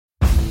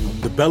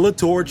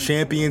Bellator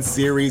Champion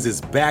Series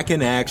is back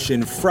in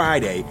action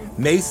Friday,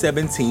 May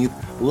 17th,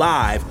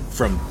 live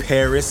from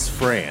Paris,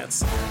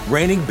 France.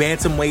 Reigning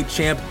bantamweight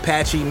champ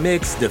Patchy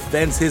Mix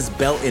defends his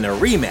belt in a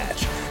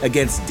rematch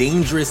against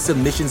dangerous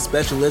submission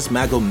specialist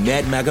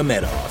Magomed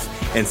Magomedov.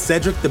 And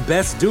Cedric the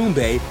Best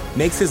Doumbé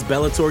makes his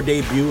Bellator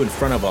debut in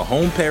front of a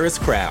home Paris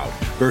crowd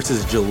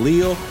versus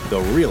Jaleel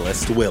the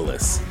Realist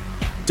Willis.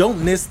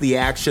 Don't miss the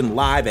action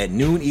live at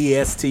noon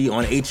EST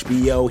on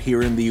HBO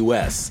here in the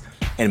US.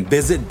 And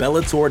visit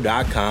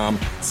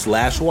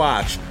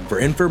Bellator.com/watch for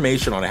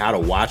information on how to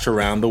watch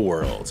around the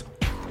world.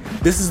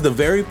 This is the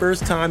very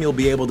first time you'll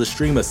be able to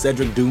stream a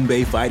Cedric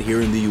Doumbé fight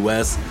here in the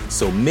US,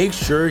 so make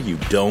sure you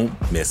don't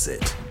miss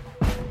it.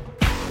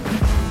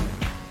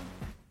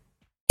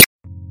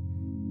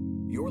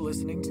 You're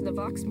listening to the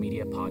Vox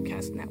Media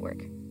Podcast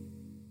Network.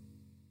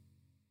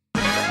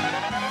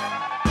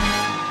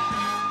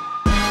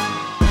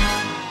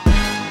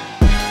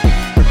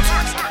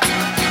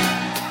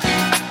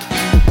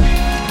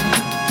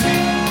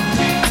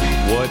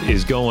 What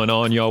is going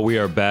on, y'all? We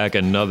are back.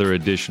 Another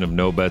edition of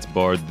No Bets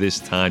Barred. This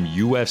time,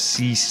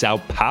 UFC Sao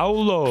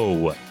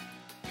Paulo.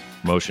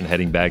 Promotion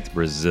heading back to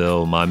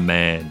Brazil. My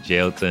man,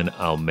 Jailton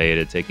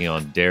Almeida, taking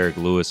on Derrick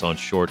Lewis on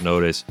short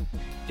notice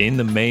in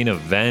the main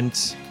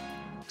event.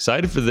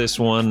 Excited for this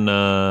one.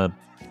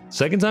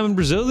 Second time in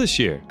Brazil this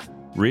year.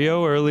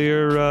 Rio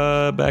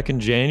earlier back in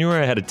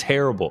January. I had a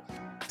terrible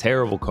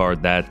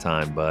card that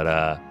time,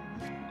 but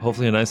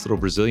hopefully a nice little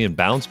Brazilian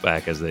bounce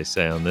back, as they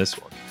say on this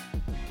one.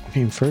 I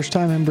mean, first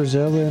time in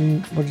Brazil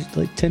in,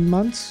 10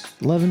 months,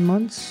 11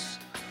 months?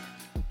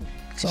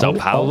 Sao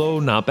Paulo,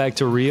 not back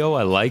to Rio.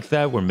 I like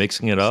that. We're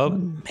mixing it up.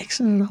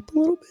 Mixing it up a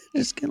little bit.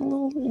 Just getting a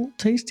little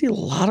tasty. A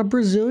lot of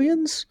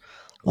Brazilians.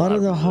 A lot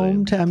of the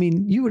hometown. I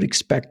mean, you would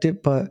expect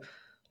it, but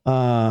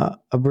a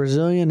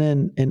Brazilian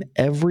in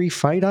every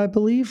fight, I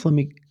believe. Let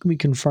me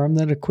confirm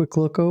that, a quick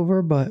look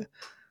over, but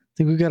I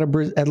think we've got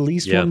at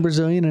least one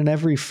Brazilian in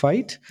every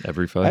fight.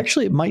 Every fight.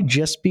 Actually, it might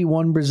just be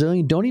one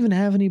Brazilian. Don't even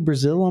have any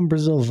Brazil on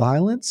Brazil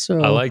violence.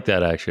 So I like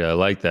that, actually. I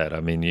like that.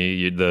 I mean,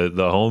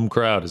 the home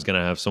crowd is going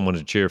to have someone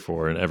to cheer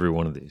for in every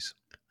one of these.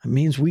 It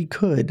means we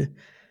could,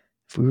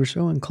 if we were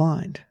so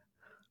inclined,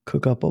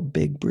 cook up a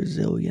big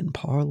Brazilian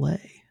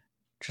parlay.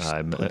 Just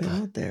put it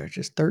out there.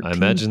 Just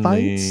 13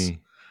 fights.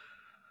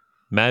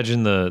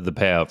 Imagine the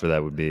payout for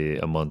that would be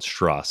a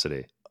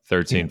monstrosity.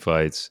 13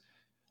 fights,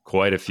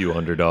 quite a few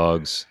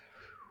underdogs.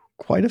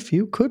 Quite a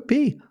few. Could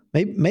be.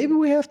 Maybe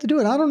we have to do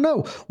it. I don't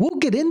know. We'll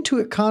get into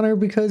it, Connor,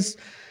 because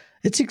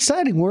it's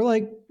exciting.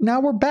 Now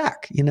we're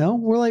back,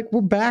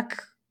 we're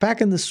back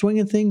in the swing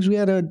of things. We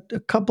had a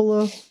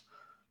couple of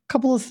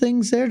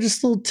things there,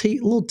 just a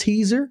little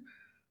teaser,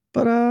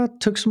 but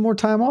took some more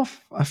time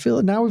off. I feel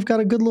it now. We've got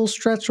a good little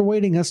stretch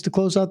awaiting us to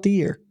close out the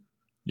year.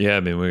 Yeah,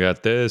 I mean, we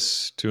got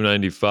this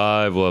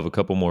 295. We'll have a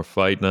couple more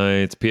fight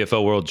nights.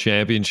 PFL World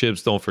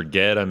Championships. Don't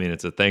forget. I mean,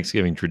 it's a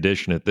Thanksgiving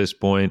tradition at this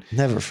point.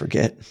 Never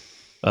forget.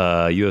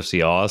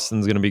 UFC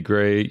Austin's going to be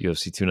great.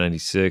 UFC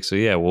 296. So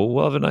yeah,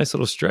 we'll have a nice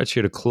little stretch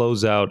here to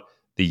close out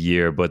the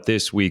year. But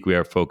this week we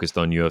are focused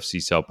on UFC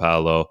Sao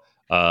Paulo.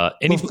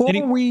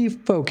 Before we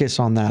focus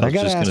on that, I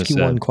got to ask you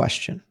one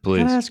question. Please.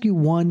 I got to ask you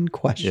one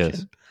question.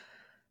 Yes.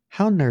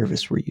 How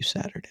nervous were you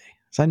Saturday?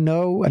 I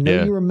know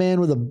you're a man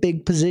with a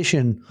big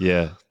position.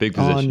 Yeah, big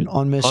position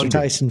on Mr.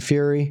 Tyson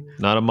Fury.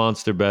 Not a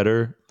monster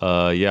better.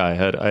 I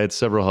had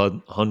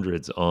several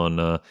hundreds on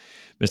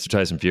Mr.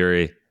 Tyson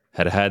Fury.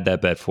 Had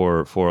that bet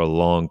for a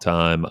long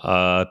time.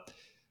 I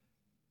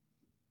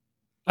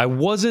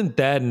wasn't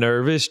that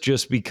nervous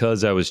just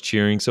because I was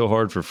cheering so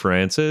hard for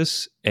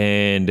Francis,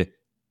 and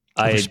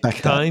I had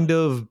kind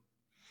of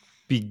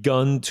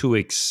begun to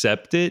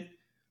accept it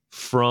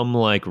from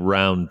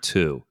round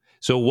 2.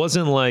 So it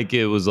wasn't like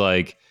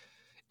it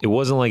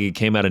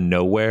came out of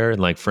nowhere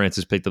and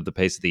Francis picked up the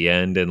pace at the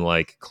end and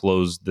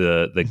closed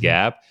the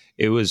gap.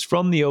 It was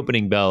from the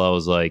opening bell. I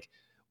was like,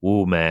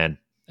 "Ooh, man,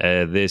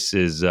 this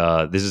is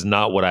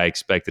not what I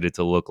expected it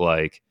to look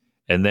like."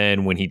 And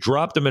then when he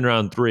dropped him in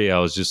round 3, I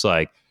was just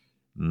like,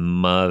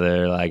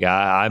 "Mother,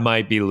 I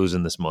might be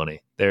losing this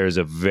money. There's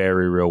a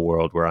very real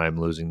world where I'm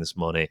losing this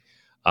money."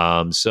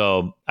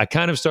 So I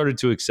kind of started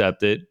to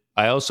accept it.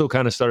 I also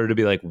kind of started to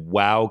be like,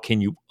 wow, can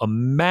you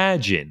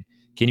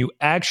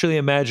actually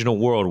imagine a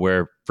world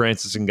where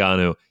Francis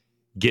Ngannou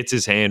gets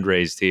his hand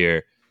raised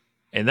here?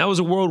 And that was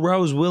a world where I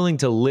was willing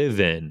to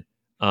live in.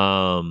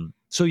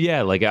 So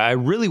yeah, I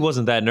really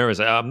wasn't that nervous.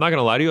 I'm not going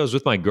to lie to you. I was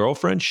with my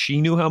girlfriend.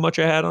 She knew how much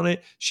I had on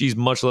it. She's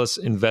much less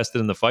invested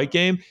in the fight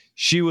game.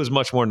 She was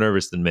much more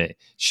nervous than me.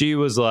 She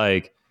was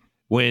like,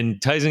 when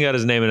Tyson got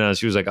his name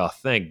announced, she was like, "Oh,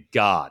 thank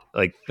God.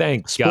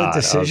 Thank God."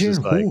 Decision? I was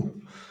just I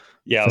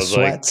was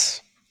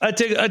sweats. I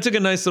took a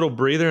nice little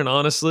breather, and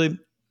honestly,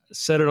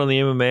 said it on the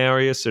MMA hour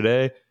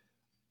yesterday.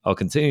 I'll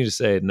continue to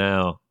say it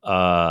now.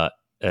 I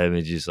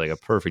mean, just a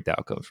perfect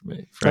outcome for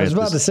me. Francis, I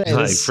was about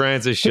to say,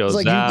 Francis shows out.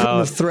 You couldn't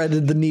have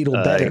threaded the needle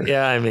better.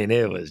 Yeah, I mean,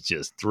 it was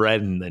just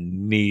threading the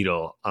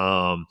needle.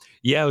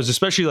 It was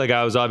especially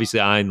I was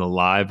obviously eyeing the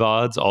live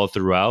odds all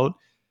throughout,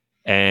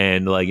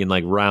 And like in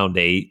like round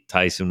 8,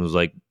 Tyson was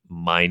like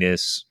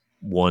minus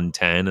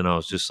 110. And I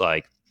was just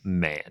like,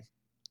 man,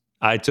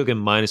 I took him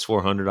minus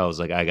 400. I was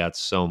like, I got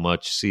so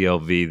much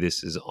CLV.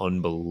 This is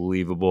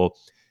unbelievable.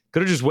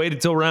 Could have just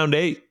waited till round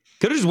 8.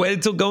 Could have just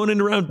waited till going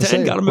into round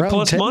 10. Got him at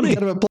plus 10, money.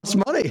 Got him at plus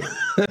money.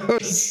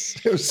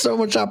 there was so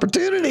much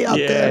opportunity out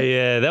there.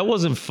 Yeah, that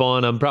wasn't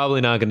fun. I'm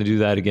probably not going to do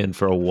that again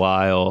for a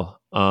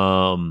while.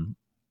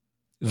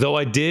 Though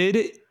I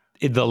did,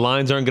 the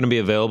lines aren't going to be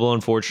available,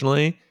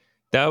 unfortunately.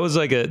 That was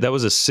a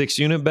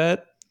 6-unit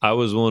bet. I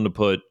was willing to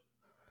put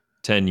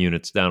 10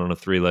 units down on a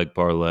 3-leg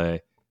parlay,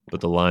 but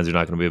the lines are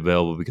not going to be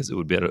available because it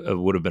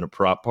would have been a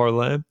prop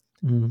parlay.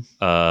 Mm.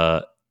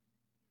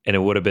 And it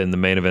would have been the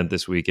main event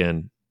this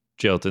weekend,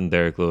 Jailton,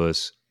 Derrick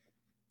Lewis,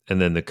 and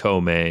then the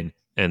co-main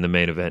and the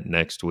main event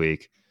next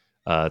week,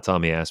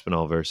 Tommy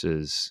Aspinall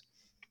versus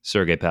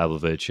Sergey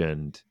Pavlovich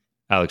and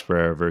Alex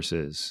Pereira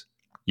versus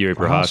Yuri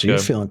Prochazka. So you're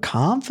feeling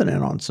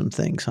confident on some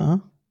things, huh?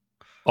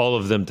 All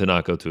of them to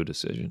not go to a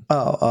decision.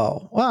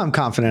 Oh. Well, I'm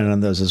confident on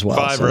those as well.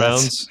 5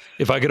 rounds.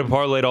 If I could have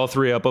parlayed all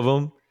 3 up of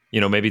them,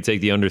 maybe take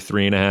the under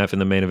 3.5 in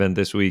the main event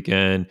this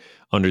weekend,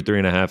 under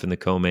 3.5 in the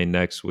co-main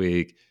next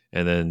week,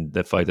 and then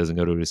the fight doesn't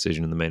go to a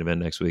decision in the main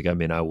event next week. I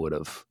mean, I would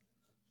have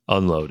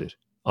unloaded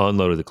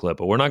the clip,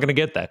 but we're not going to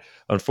get that.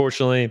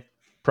 Unfortunately,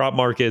 prop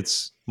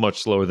markets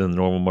much slower than the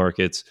normal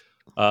markets.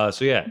 So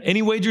yeah,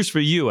 any wagers for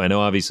you? I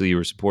know obviously you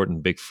were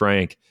supporting Big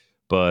Frank,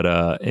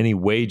 but any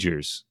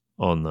wagers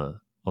on the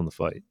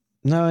fight?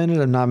 No, I ended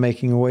up not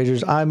making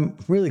wagers. I'm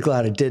really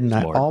glad I didn't.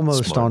 I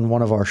almost on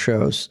one of our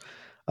shows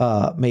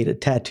made a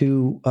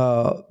tattoo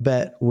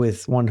bet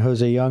with one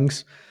Jose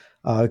Youngs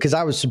because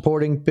I was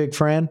supporting Big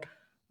Fran.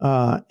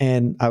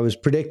 And I was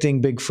predicting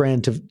Big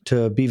Fran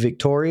to be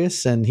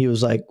victorious. And he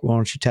was like, why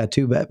don't you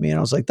tattoo bet me? And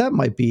I was like, that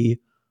might be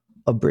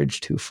a bridge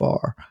too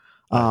far.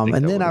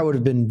 And then I would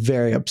have been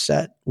very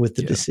upset with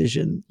the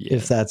decision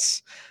if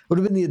that's would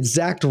have been the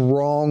exact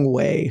wrong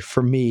way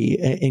for me.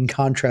 In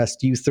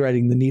contrast to you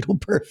threading the needle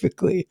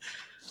perfectly,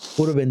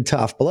 would have been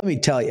tough. But let me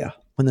tell you,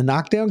 when the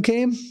knockdown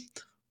came,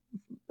 it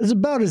was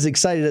about as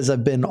excited as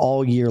I've been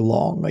all year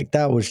long. Like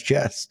that was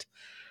just...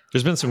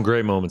 There's been some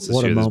great moments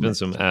this year. There's been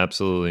some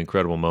absolutely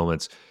incredible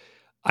moments.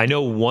 I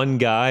know one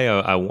guy,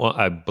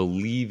 I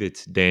believe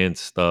it's Dan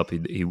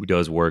Stupp. He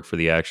does work for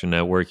the Action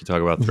Network. You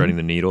talk about threading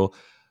the needle.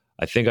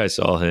 I think I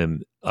saw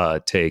him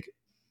take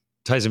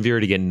Tyson Fury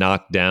to get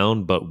knocked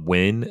down, but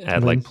win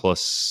at like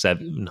plus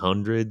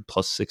 700,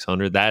 plus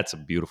 600. That's a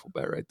beautiful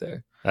bet right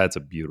there.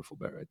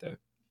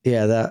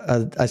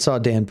 Yeah, I saw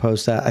Dan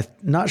post that. I'm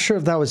not sure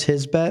if that was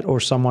his bet or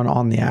someone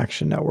on the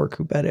Action Network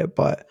who bet it,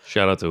 but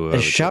shout out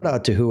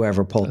to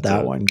whoever pulled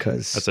that one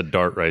because that's a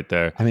dart right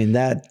there. I mean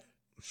that's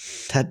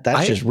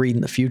just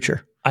reading the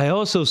future. I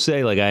also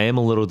say like I am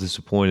a little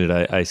disappointed.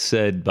 I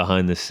said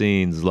behind the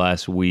scenes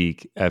last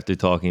week after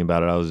talking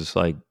about it, I was just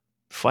like,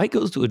 fight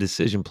goes to a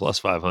decision plus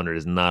 500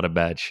 is not a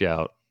bad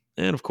shout,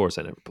 and of course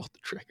I never pulled the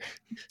trigger.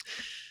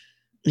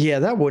 Yeah,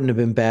 that wouldn't have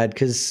been bad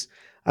because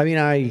I mean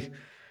I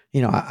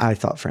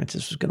thought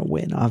Francis was going to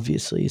win,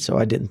 obviously, so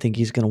I didn't think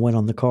he's going to win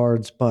on the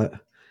cards, but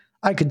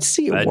I could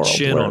see a world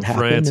where it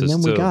happened, Francis,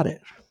 and then we got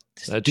it.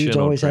 This dude's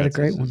always had a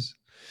great one.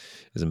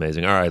 Is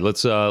amazing. All right,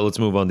 let's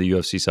move on to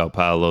UFC Sao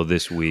Paulo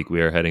this week.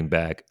 We are heading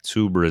back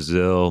to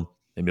Brazil,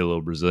 maybe a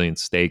little Brazilian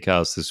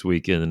steakhouse this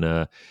week in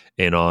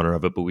honor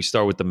of it. But we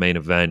start with the main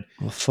event.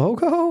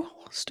 Fogo?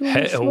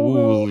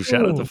 Ooh,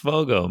 shout out to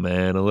Fogo,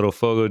 man. A little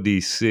Fogo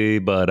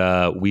DC,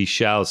 but we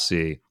shall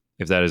see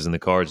if that is in the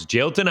cards.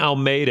 Jailton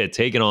Almeida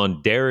taking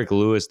on Derrick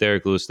Lewis.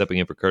 Derrick Lewis stepping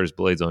in for Curtis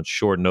Blades on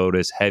short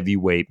notice.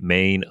 Heavyweight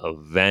main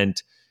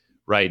event.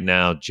 Right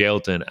now,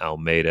 Jailton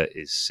Almeida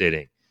is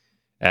sitting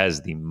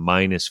as the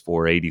minus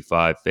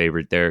 485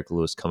 favorite. Derrick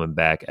Lewis coming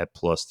back at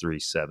plus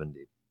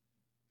 370.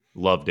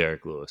 Love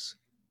Derrick Lewis.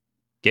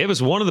 Gave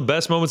us one of the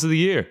best moments of the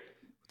year.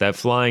 That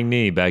flying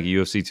knee back at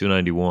UFC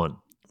 291.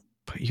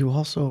 But you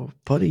also,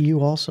 buddy, Yeah,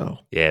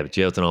 but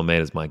Jailton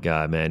Almeida is my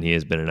guy, man. He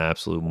has been an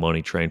absolute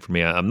money train for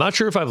me. I'm not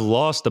sure if I've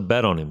lost a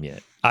bet on him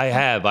yet. I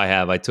have.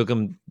 I took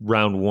him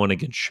round 1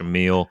 against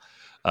Shamil.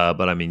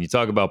 But I mean, you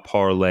talk about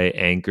parlay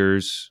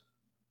anchors.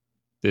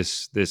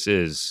 This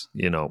is,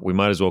 we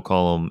might as well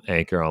call him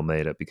Anchor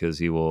Almeida because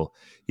he will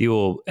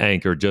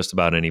anchor just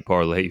about any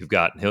parlay you've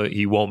got.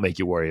 He won't make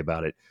you worry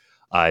about it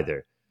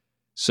either.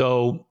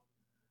 So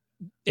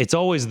it's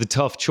always the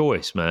tough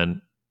choice,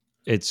 man.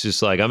 It's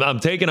just like I'm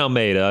taking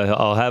Almeida.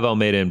 I'll have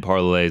Almeida in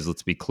parlays.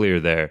 Let's be clear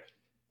there.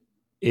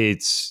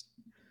 It's,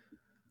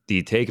 do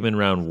you take him in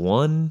round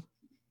 1?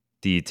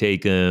 Do you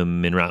take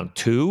him in round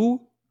 2?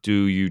 Do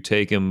you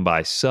take him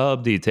by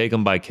sub? Do you take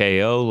him by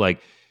KO? Like,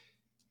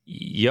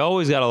 you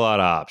always got a lot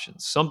of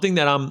options. Something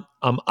that I'm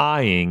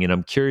eyeing, and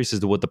I'm curious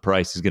as to what the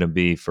price is going to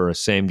be for a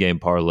same game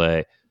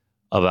parlay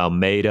of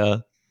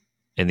Almeida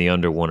and the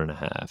under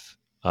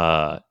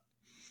 1.5.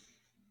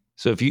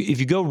 So if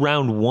you go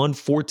round 1,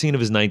 14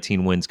 of his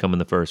 19 wins come in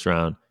the first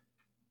round.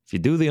 If you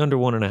do the under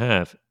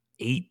 1.5,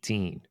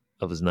 18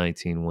 of his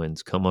 19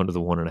 wins come under the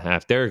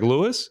 1.5. Derrick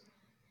Lewis,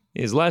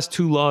 his last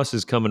 2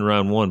 losses come in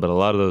round 1, but a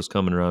lot of those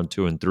come in round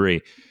 2 and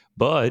 3.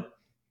 But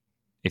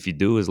if you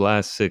do his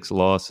last 6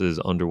 losses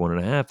under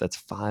 1.5, that's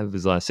 5 of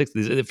his last 6.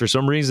 For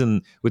some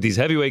reason, with these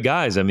heavyweight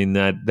guys, I mean,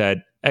 that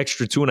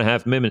extra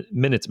 2.5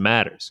 minutes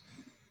matters.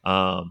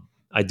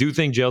 I do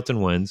think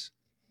Jailton wins.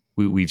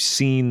 We've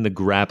seen the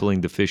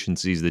grappling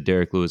deficiencies that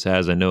Derrick Lewis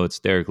has. I know it's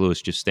Derrick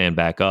Lewis just stand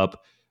back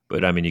up,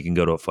 but I mean, you can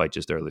go to a fight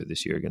just earlier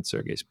this year against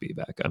Sergey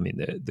Spivak. I mean,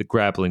 the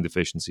grappling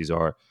deficiencies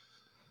are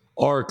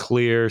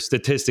clear.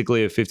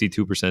 Statistically, a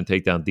 52%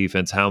 takedown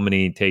defense. How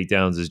many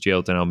takedowns is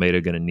Jailton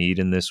Almeida going to need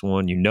in this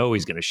one? You know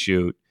he's going to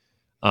shoot.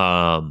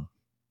 So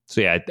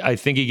yeah, I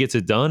think he gets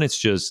it done. It's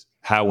just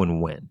how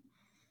and when.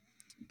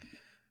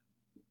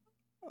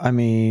 I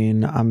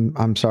mean,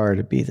 I'm sorry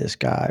to be this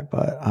guy,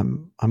 but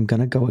I'm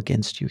gonna go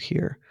against you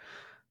here.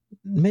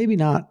 Maybe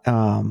not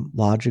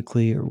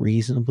logically or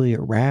reasonably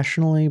or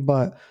rationally,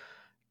 but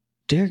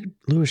Derrick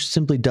Lewis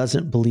simply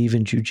doesn't believe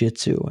in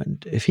jiu-jitsu.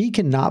 And if he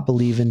cannot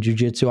believe in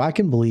jiu-jitsu, I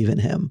can believe in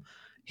him.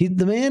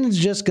 The man is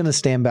just gonna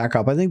stand back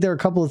up. I think there are a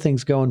couple of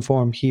things going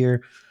for him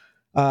here.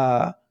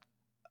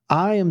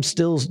 I am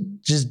still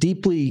just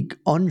deeply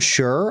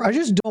unsure. I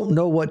just don't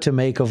know what to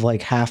make of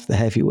like half the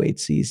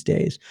heavyweights these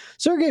days.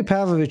 Sergey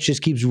Pavlovich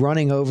just keeps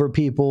running over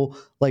people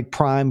like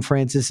prime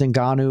Francis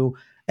Ngannou.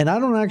 And I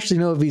don't actually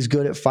know if he's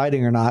good at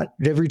fighting or not.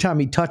 Every time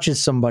he touches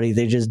somebody,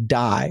 they just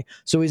die.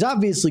 So he's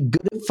obviously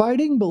good at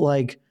fighting, but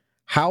like,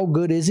 how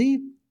good is he?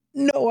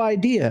 No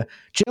idea.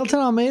 Jailton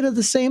Almeida,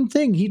 the same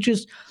thing. He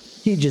just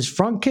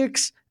front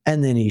kicks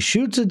and then he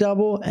shoots a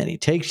double and he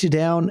takes you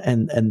down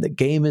and the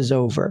game is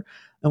over.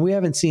 And we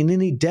haven't seen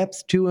any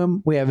depth to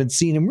him. We haven't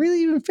seen him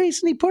really even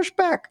face any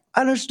pushback.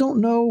 I just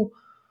don't know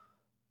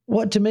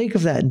what to make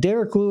of that. And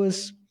Derrick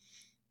Lewis,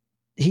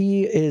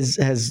 he has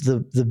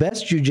the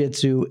best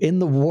jiu-jitsu in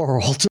the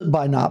world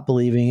by not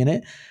believing in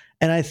it.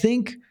 And I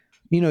think,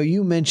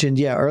 you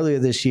mentioned, earlier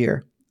this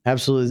year,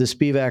 absolutely, the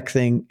Spivak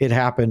thing, it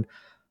happened.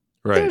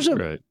 Right.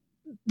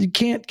 You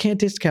can't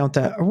discount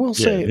that. I will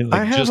say,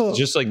 like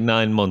just like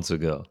 9 months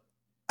ago.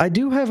 I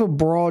do have a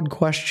broad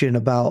question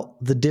about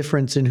the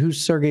difference in who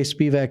Sergey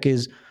Spivak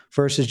is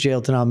versus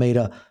Jailton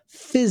Almeida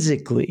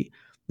physically.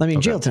 I mean,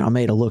 okay. Jailton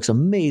Almeida looks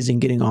amazing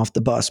getting off the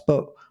bus,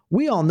 but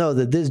we all know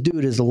that this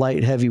dude is a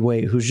light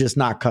heavyweight who's just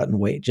not cutting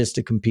weight just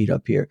to compete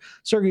up here.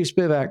 Sergey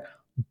Spivak,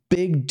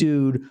 big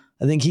dude.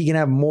 I think he can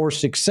have more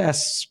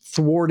success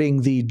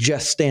thwarting the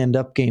just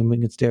stand-up game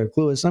against Derrick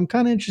Lewis. I'm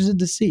kind of interested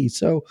to see.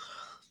 So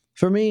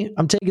for me,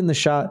 I'm taking the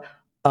shot.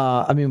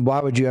 I mean, why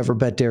would you ever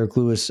bet Derrick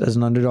Lewis as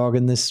an underdog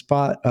in this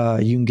spot?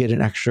 You can get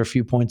an extra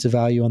few points of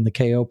value on the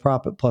KO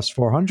prop at plus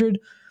 400.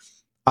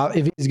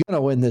 If he's going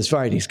to win this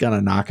fight, he's going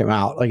to knock him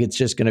out. Like, it's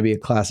just going to be a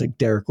classic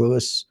Derrick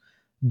Lewis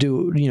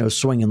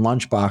swinging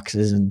lunch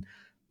boxes and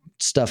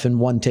stuffing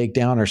one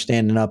takedown or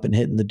standing up and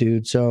hitting the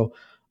dude. So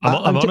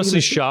I'm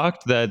honestly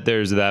shocked that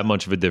there's that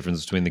much of a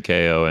difference between the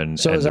KO and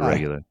the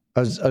regular. I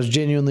was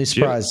genuinely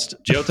surprised.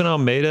 Jailton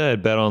Almeida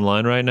at Bet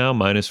Online right now,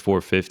 minus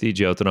 450.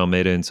 Jailton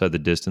Almeida inside the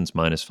distance,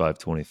 minus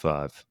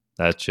 525.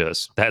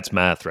 That's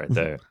math right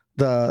there.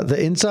 The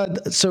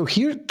inside. So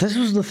this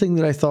was the thing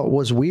that I thought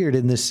was weird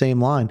in this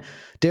same line.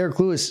 Derrick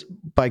Lewis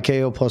by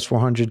KO plus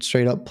 400,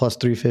 straight up plus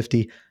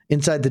 350.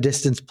 Inside the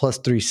distance plus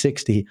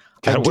 360.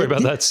 Gotta worry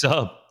about that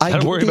sub.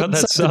 Gotta worry about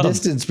that sub.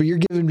 Distance, but you're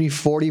giving me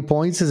 40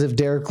 points as if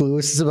Derrick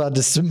Lewis is about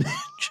to submit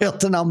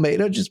Jailton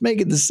Almeida. Just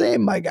make it the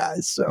same, my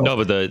guys. So no,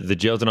 but the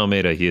Jailton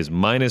Almeida, he is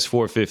minus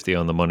 450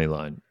 on the money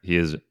line. He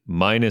is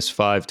minus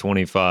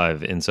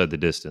 525 inside the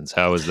distance.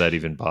 How is that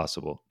even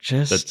possible?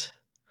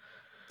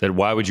 That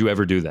why would you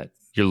ever do that?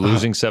 You're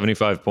losing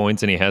 75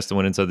 points and he has to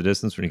win inside the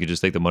distance when you could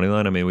just take the money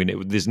line. I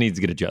mean, this needs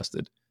to get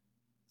adjusted.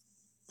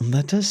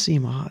 That does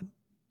seem odd.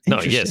 No,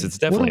 yes, it's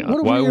definitely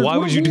odd. Why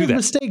would you do that?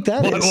 Mistake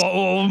that is.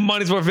 Well,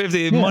 minus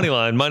 450 money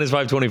line, minus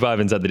 525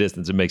 inside the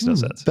distance. It makes no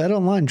sense. Bet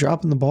Online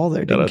dropping the ball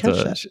there. Didn't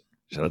catch that.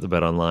 Shout out to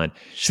Bet Online.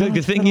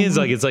 The thing is,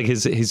 like, it's like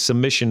his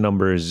submission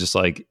number is just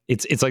like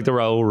it's like the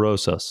Raul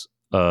Rosas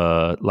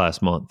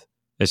last month.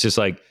 It's just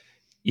like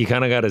you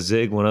kind of got to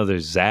zig when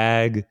others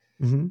zag.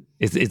 Mm-hmm.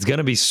 It's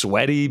gonna be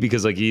sweaty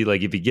because like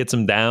if he gets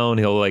him down,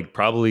 he'll like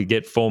probably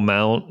get full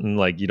mount, and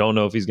like you don't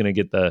know if he's gonna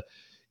get the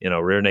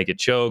rear naked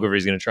choke or if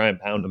he's gonna try and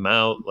pound him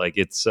out. Like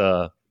it's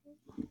tough.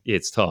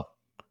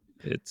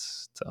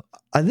 It's tough.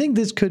 I think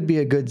this could be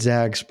a good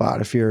zag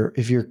spot if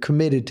you're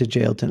committed to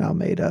Jailton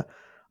Almeida,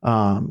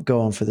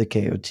 going for the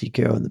KO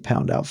TKO and the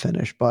pound out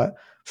finish. But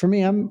for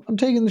me, I'm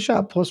taking the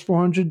shot plus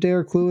 400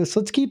 Derrick Lewis.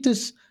 Let's keep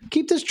this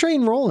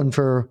train rolling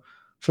for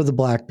the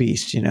Black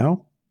Beast.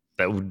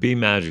 That would be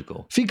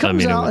magical. If he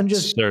comes out and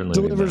just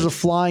delivers a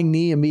flying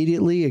knee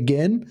immediately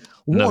again,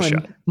 might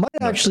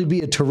actually be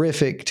a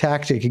terrific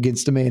tactic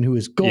against a man who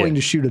is going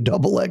to shoot a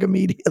double leg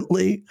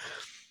immediately.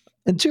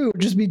 And 2, it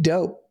would just be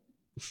dope.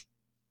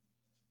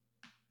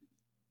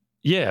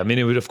 Yeah, I mean,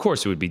 it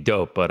would be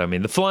dope. But I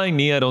mean, the flying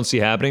knee I don't see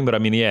happening. But I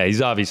mean, yeah,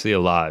 he's obviously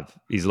alive.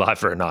 He's alive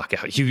for a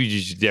knockout.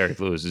 Derrick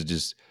Lewis is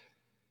just...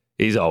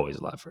 He's always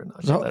alive for a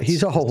knockout.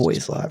 He's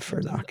always alive for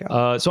a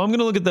knockout. So I'm going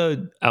to look at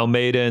the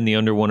Almeida and the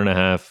under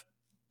 1.5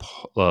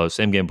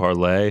 same game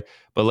parlay.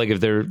 But like if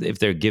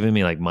they're giving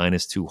me like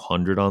minus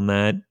 200 on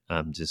that,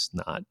 I'm just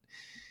not.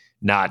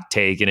 not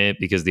taking it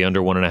because the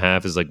under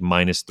 1.5 is like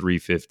minus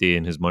 350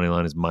 and his money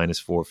line is minus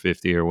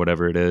 450 or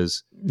whatever it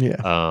is.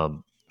 Yeah.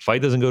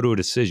 Fight doesn't go to a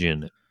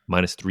decision,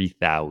 minus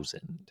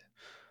 3,000.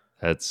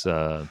 That's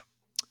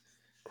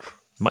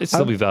might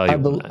still be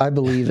valuable. I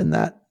believe in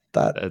that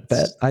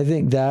bet. I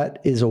think that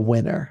is a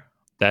winner.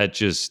 That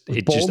just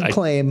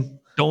claim.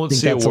 Don't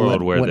see a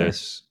world where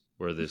this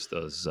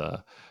does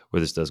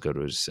go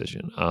to a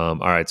decision. All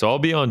right, so I'll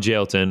be on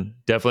Jailton.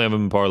 Definitely have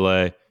him in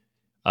parlay.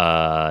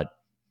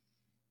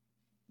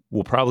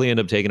 We'll probably end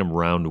up taking him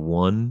round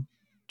 1,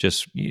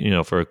 just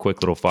for a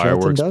quick little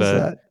fireworks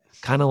bet.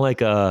 Kind of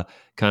like a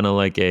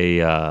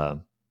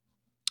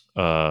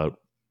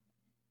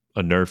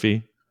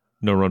Nerfy,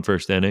 no run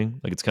first inning.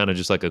 Like it's kind of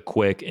just like a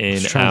quick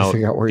in trying out. To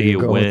figure out where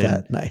you're going with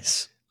that.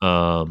 Nice.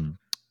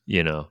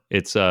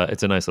 It's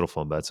a nice little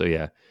fun bet. So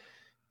yeah,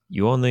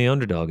 you own the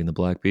underdog in the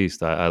Black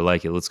Beast. I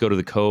like it. Let's go to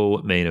the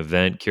co-main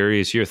event.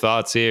 Curious your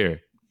thoughts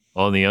here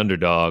on the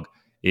underdog.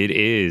 It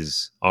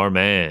is our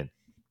man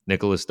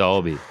Nicholas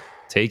Dalby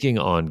taking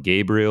on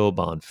Gabriel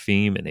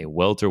Bonfim in a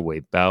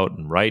welterweight bout.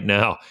 And right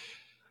now,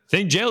 I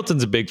think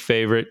Jailton's a big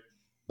favorite.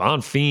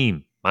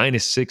 Bonfim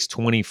minus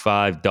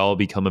 625.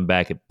 Dalby coming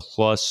back at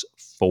plus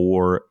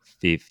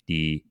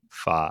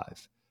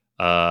 455.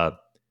 I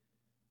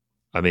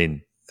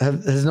mean,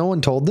 has no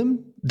one told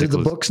them? Did the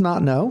books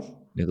not know?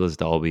 Nicholas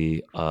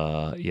Dalby,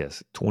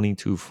 yes,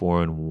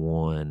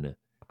 22-4-1.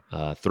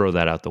 Throw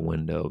that out the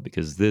window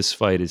because this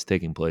fight is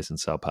taking place in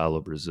Sao Paulo,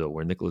 Brazil,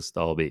 where Nicholas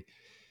Dalby,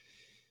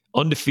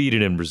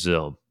 undefeated in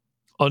Brazil,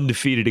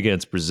 undefeated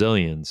against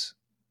Brazilians,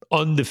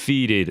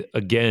 undefeated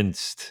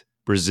against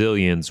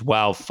Brazilians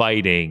while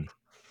fighting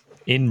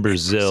in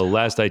Brazil.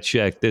 Last I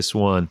checked, this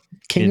one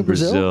King of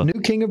Brazil, new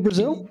King of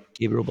Brazil,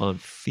 Gabriel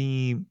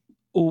Bonfim.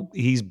 Oh,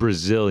 he's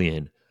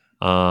Brazilian.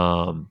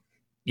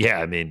 Yeah,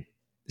 I mean,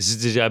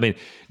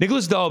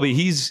 Nicholas Dalby.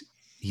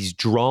 He's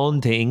drawn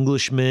to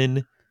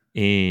Englishmen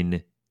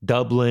in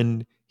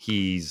Dublin.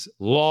 He's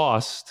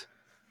lost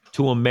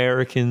to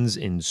Americans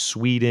in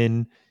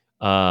Sweden.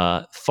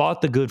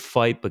 Fought the good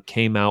fight, but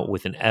came out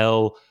with an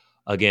L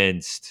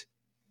against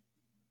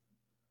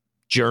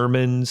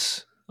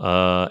Germans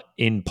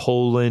in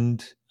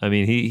Poland. I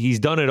mean, he's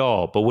done it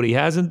all, but what he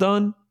hasn't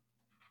done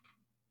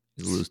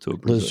is lose to a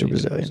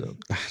Brazilian.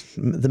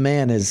 The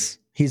man is,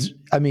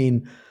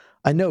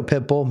 I know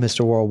Pitbull,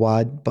 Mr.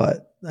 Worldwide,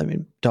 but I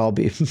mean,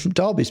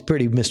 Dalby's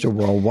pretty Mr.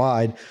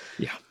 Worldwide.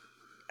 Yeah.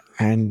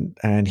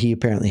 And he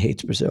apparently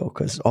hates Brazil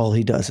because all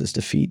he does is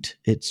defeat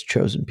its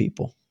chosen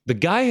people. The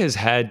guy has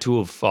had to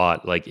have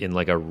fought in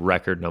a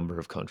record number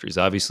of countries.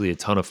 Obviously, a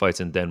ton of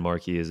fights in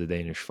Denmark. He is a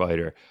Danish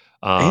fighter.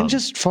 And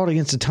just fought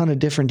against a ton of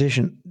different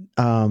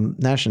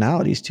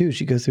nationalities too.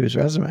 She goes through his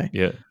resume.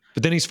 Yeah.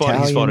 But then he's fought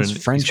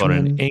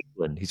in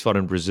England. He's fought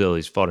in Brazil.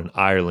 He's fought in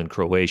Ireland,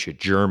 Croatia,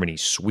 Germany,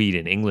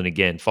 Sweden, England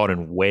again. Fought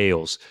in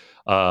Wales,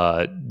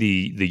 the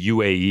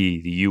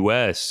UAE, the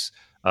US,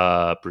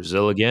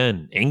 Brazil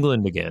again,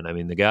 England again. I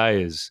mean, the guy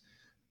it's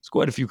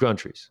quite a few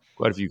countries.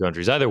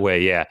 Either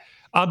way, yeah.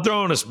 I'm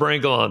throwing a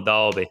sprinkle on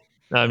Dalby.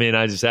 I mean,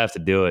 I just have to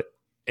do it.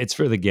 It's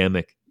for the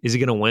gimmick. Is he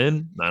going to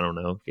win? I don't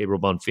know.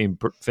 Gabriel Bonfim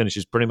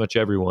finishes pretty much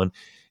everyone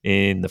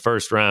in the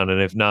first round,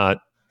 and if not,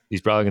 he's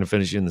probably going to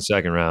finish in the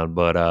second round.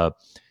 But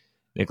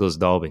Nicholas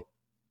Dalby,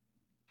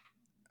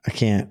 I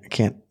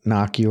can't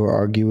knock you or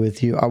argue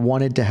with you. I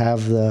wanted to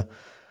have the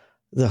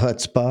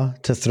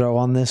chutzpah to throw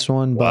on this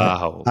one,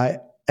 but I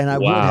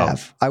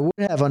would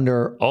have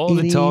under all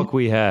the talk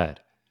we had.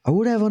 I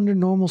would have under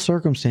normal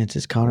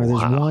circumstances, Connor. There's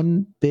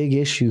one big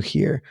issue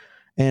here,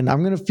 and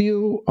I'm going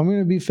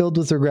to be filled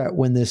with regret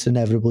when this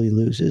inevitably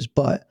loses,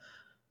 but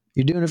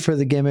you're doing it for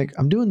the gimmick.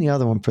 I'm doing the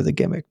other one for the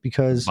gimmick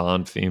because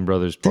Bonfim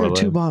brothers parlay. There are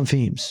two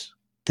Bonfims.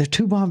 There are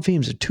two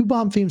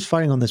Bonfims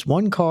fighting on this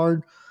one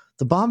card.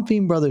 The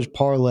Bonfim brothers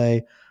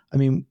parlay. I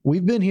mean,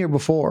 we've been here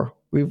before.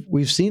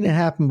 We've seen it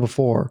happen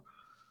before,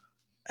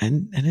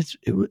 and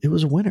it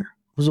was a winner.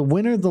 It was a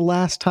winner the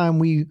last time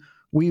we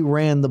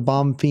ran the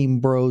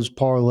Bonfim Bros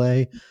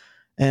parlay,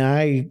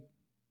 and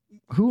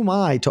who am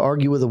I to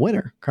argue with a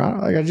winner?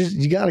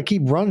 You got to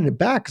keep running it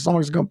back as long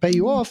as it's going to pay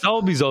you off.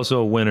 Dalby's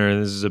also a winner,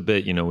 and this is a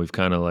bit, we've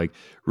kind of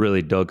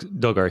really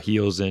dug our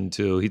heels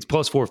into. He's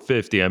plus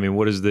 450. I mean,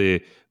 what is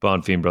the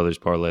Bonfim brothers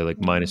parlay,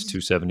 minus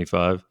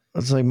 275?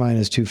 It's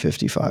minus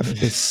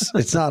 255.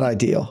 It's not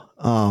ideal,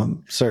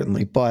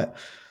 certainly, but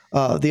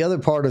the other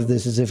part of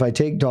this is if I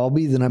take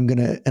Dalby, then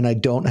and I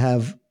don't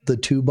have the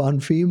two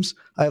Bonfims,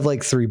 I have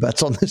 3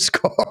 bets on this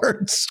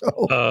card.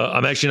 So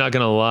I'm actually not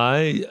going to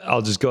lie.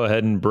 I'll just go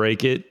ahead and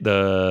break it.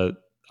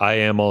 I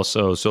am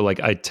also,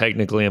 I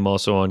technically am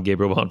also on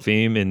Gabriel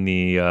Bonfim in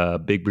the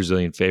big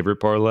Brazilian favorite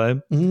parlay.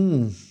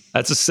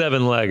 That's a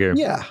 7-legger.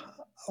 Yeah.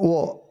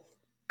 Well,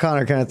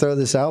 Connor, can I throw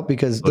this out?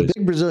 Because the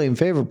big Brazilian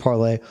favorite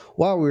parlay,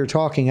 while we were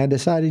talking, I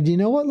decided, you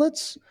know what?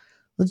 Let's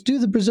do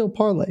the Brazil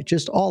parlay,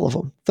 just all of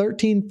them.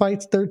 13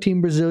 fights,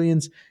 13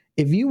 Brazilians.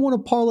 If you want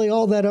to parlay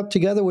all that up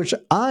together, which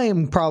I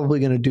am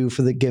probably going to do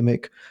for the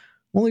gimmick,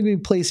 I'm only going to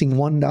be placing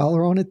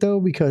 $1 on it though,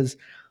 because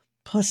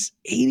plus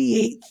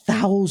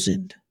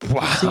 88,000.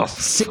 Wow.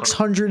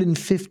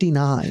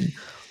 659.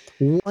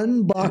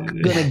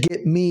 $1 gonna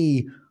get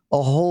me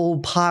a whole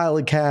pile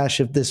of cash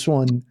if this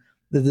one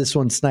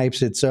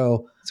snipes it.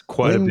 So It's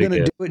quite a I'm big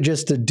gonna if. do it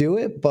just to do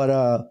it,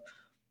 but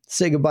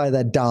say goodbye to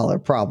that dollar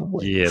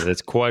probably. Yeah,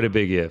 that's quite a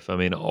big if. I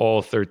mean,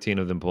 all 13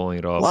 of them pulling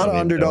it off. A lot of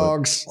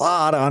underdogs.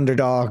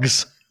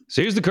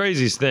 So here's the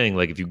craziest thing.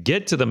 Like, if you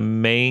get to the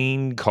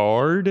main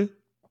card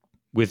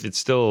with it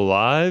still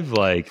alive,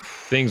 like,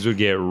 things would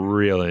get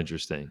real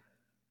interesting.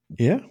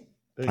 Yeah.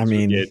 Things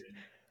would get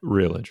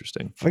real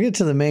interesting. If I get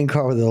to the main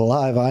card with it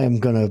alive, I am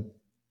going to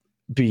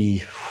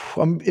be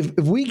if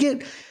we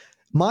get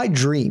my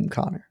dream,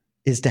 Connor,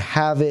 is to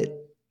have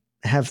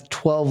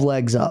 12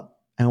 legs up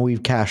and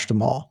we've cashed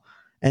them all.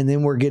 And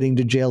then we're getting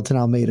to Jailton,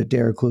 Almeida,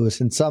 Derrick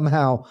Lewis. And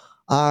somehow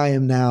I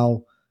am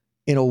now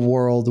in a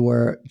world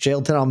where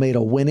Jailton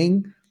Almeida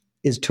winning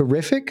is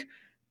terrific.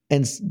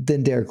 And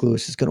then Derrick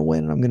Lewis is going to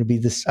win. And I'm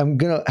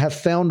going to have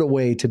found a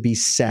way to be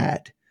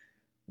sad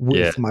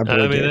with my boy.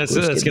 I mean, that's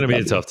going to be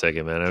a tough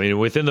ticket, man. I mean,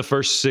 within the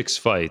first 6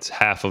 fights,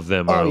 half of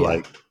them are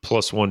like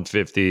plus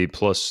 150,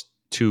 plus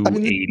 280.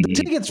 I mean, the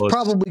ticket's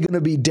probably going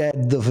to be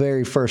dead the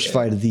very first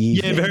fight of the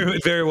evening. Yeah, very,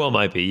 very well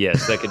might be.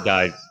 Yes, that could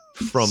die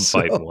from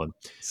fight one.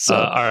 All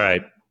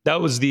right.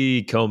 That was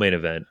the co-main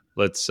event.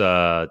 Let's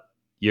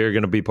you're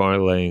going to be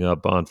parlaying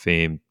up on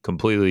Fame,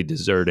 completely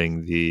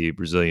deserting the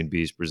Brazilian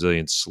Beast,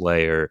 Brazilian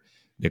Slayer,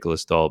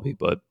 Nicholas Dalby,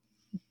 but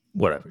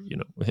whatever,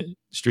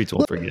 streets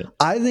won't forget.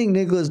 I think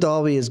Nicholas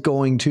Dalby he's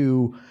going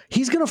to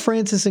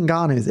Francis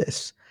Ngannou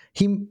this.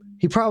 He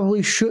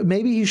probably should,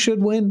 maybe he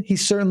should win.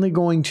 He's certainly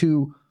going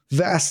to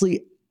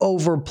vastly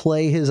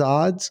overplay his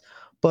odds,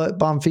 but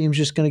Bonfim's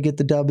just going to get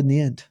the dub in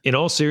the end. In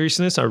all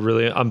seriousness,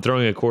 I'm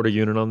throwing a quarter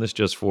unit on this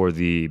just for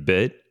the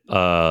bit.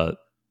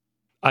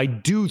 I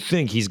do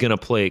think he's going to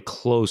play it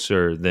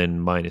closer than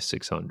minus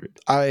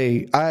 600.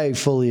 I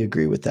fully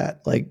agree with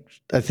that. Like,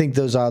 I think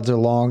those odds are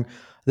long.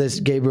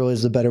 This Gabriel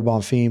is the better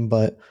Bonfim,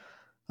 but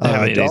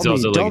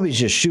Dalby's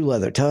just shoe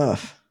leather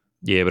tough.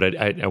 Yeah, but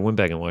I went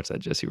back and watched that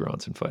Jesse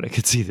Ronson fight. I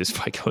could see this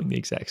fight going the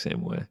exact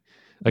same way.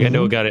 Like, I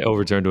know it got it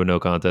overturned to a no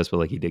contest, but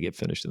like, he did get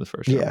finished in the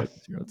first round.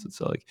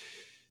 So like,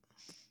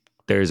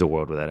 there's a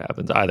world where that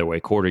happens. Either way,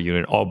 quarter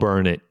unit, I'll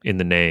burn it in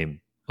the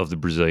name of the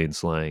Brazilian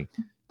slang.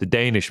 The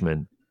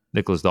Danishman,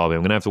 Nicholas Dalby.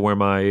 I'm going to have to wear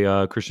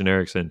my Christian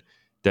Eriksen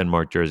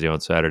Denmark jersey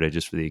on Saturday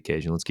just for the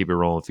occasion. Let's keep it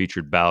rolling.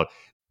 Featured bout.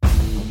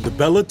 The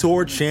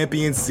Bellator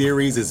Champion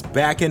Series is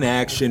back in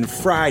action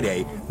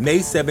Friday, May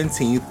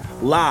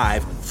 17th,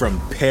 live from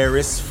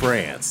Paris,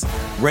 France.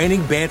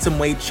 Reigning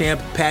bantamweight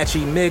champ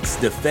Patchy Mix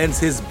defends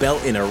his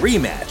belt in a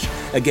rematch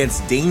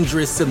against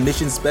dangerous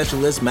submission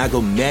specialist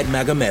Magomed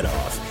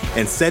Magomedov.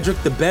 And Cedric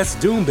the Best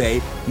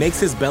Doumbé makes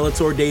his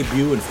Bellator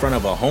debut in front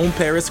of a home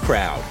Paris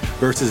crowd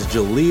versus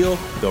Jaleel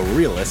the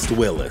Realist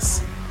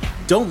Willis.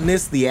 Don't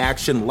miss the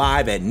action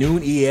live at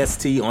noon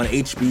EST on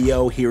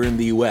HBO here in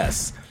the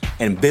US.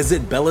 And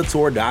visit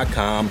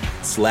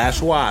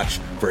Bellator.com/watch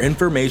for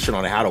information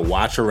on how to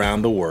watch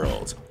around the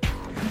world.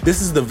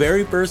 This is the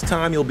very first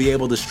time you'll be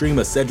able to stream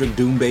a Cedric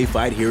Doumbé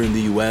fight here in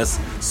the US,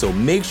 so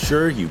make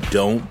sure you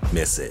don't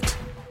miss it.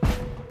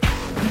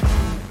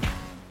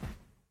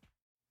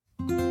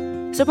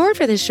 Support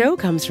for this show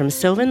comes from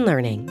Sylvan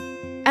Learning.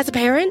 As a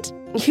parent,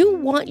 you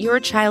want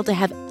your child to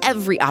have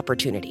every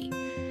opportunity,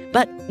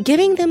 but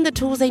giving them the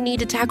tools they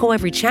need to tackle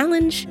every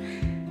challenge,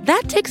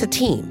 that takes a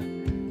team.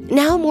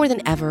 Now more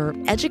than ever,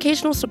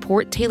 educational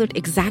support tailored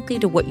exactly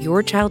to what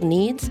your child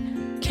needs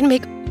can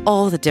make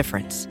all the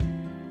difference.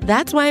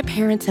 That's why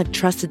parents have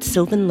trusted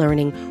Sylvan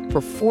Learning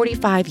for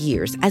 45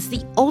 years as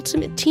the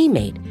ultimate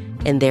teammate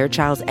in their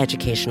child's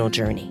educational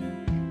journey,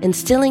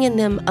 instilling in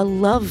them a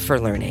love for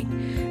learning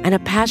and a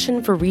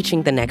passion for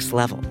reaching the next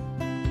level.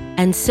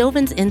 And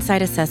Sylvan's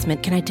Insight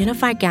Assessment can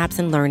identify gaps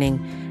in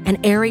learning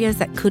and areas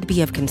that could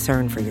be of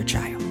concern for your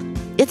child.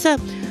 It's a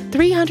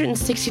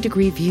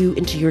 360-degree view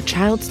into your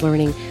child's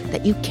learning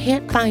that you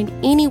can't find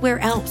anywhere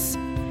else,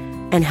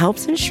 and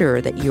helps ensure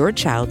that your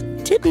child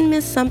didn't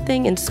miss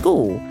something in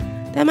school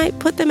that might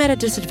put them at a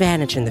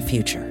disadvantage in the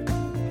future.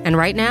 And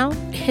right now,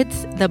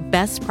 it's the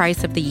best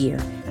price of the year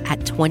at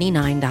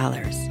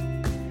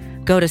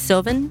 $29. Go to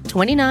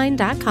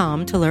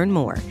sylvan29.com to learn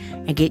more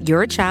and get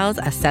your child's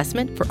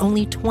assessment for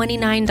only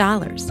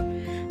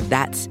 $29.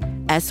 That's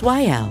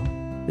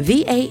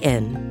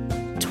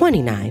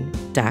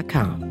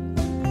SYLVAN29.com.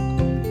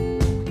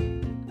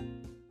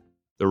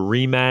 The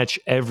rematch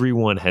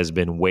everyone has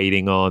been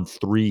waiting on,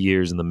 3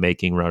 years in the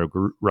making.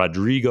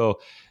 Rodrigo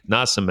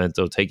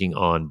Nascimento taking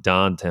on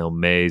Dante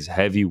Almeida,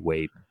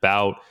 heavyweight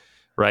bout.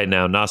 Right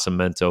now,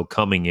 Nascimento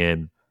coming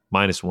in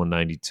minus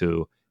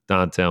 192,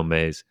 Dante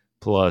Almeida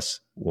plus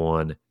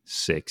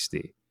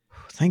 160.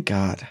 Thank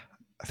God.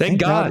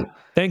 Thank God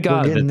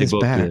that they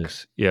both back.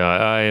 this. Yeah,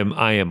 I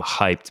am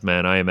hyped,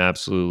 man. I am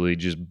absolutely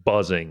just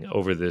buzzing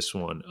over this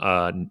one.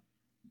 Not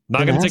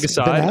going to take a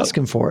side. Been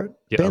asking for it.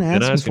 Yeah, been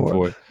asking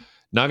for it.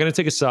 Not going to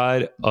take a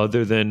side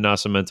other than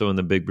Nascimento in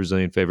the big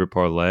Brazilian favorite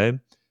parlay.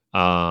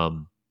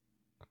 But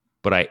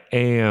I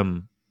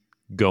am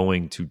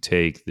going to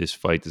take this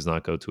fight does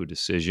not go to a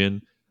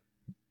decision.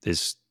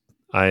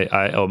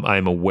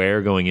 I'm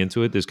aware going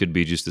into it, this could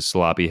be just a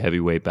sloppy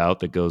heavyweight bout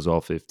that goes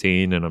all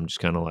 15, and I'm just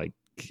kind of like,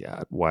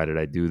 God, why did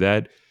I do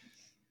that?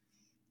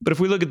 But if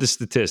we look at the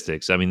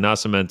statistics, I mean,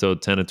 Nascimento,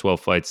 10 of 12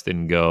 fights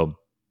didn't go.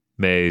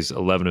 Mays,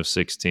 11 of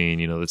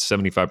 16. That's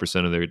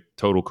 75% of their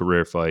total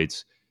career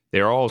fights. They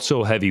are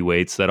also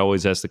heavyweights. That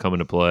always has to come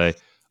into play.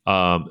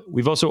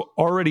 We've also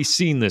already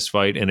seen this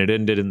fight, and it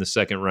ended in the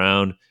second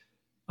round.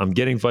 I'm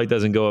getting fight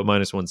doesn't go at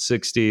minus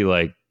 160.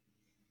 Like,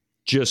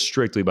 just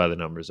strictly by the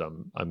numbers,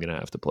 I'm going to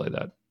have to play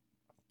that.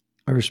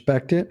 I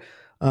respect it.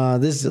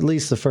 This is at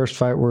least the first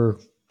fight we're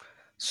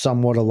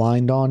somewhat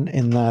aligned on,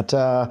 in that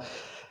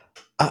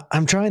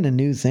I'm trying a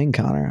new thing,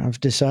 Connor. I've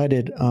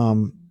decided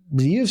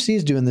the UFC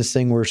is doing this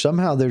thing where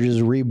somehow they're just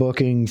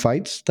rebooking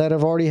fights that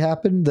have already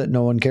happened that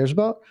no one cares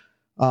about.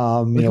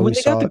 When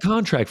they got the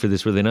contract for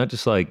this, were they not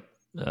just like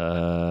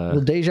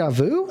deja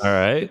vu? All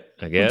right,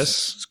 I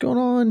guess. What's going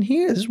on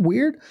here? This is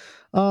weird.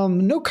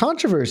 No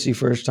controversy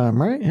first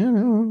time, right? Yeah,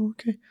 no,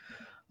 okay.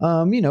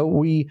 I'm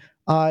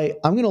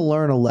going to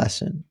learn a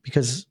lesson,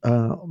 because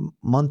a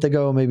month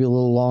ago, maybe a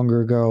little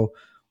longer ago,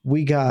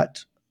 we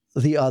got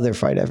the other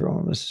fight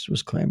everyone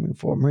was clamoring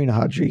for: Marina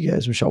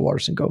Rodriguez, Michelle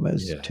Waterson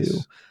Gomez, too.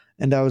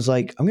 And I was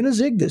like, I'm going to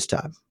zig this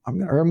time. I'm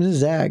going to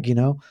zag.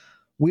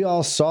 We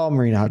all saw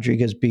Marina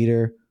Rodriguez beat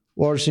her.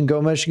 Waterson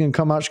Gomez, she's going to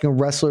come out, she's going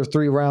to wrestle her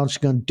 3 rounds, she's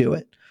going to do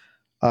it.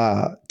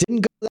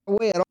 Didn't go that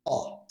way at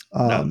all.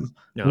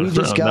 We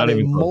just got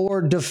a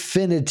more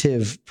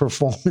definitive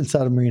performance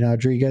out of Marina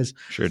Rodriguez.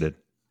 Sure did.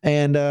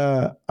 And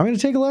I'm going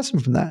to take a lesson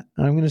from that.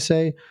 And I'm going to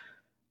say,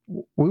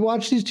 we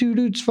watched these two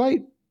dudes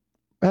fight,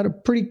 had a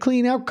pretty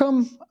clean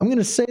outcome. I'm going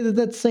to say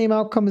that same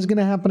outcome is going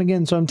to happen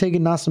again. So I'm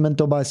taking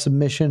Nascimento by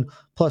submission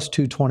plus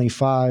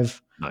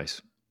 225.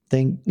 Nice.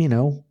 Think,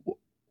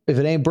 if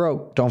it ain't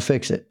broke, don't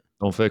fix it.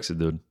 Don't fix it,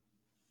 dude.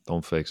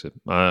 Don't fix it.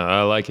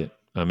 I like it.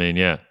 I mean,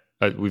 yeah,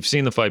 we've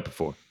seen the fight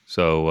before.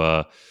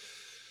 So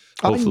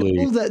hopefully.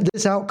 I know that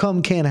this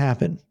outcome can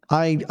happen.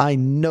 I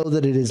know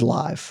that it is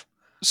live.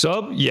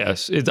 Sub,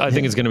 yes. I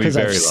think it's going to be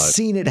very live. I've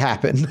seen it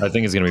happen. I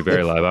think it's going to be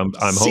very live. I'm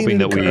hoping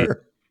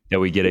that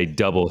we get a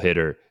double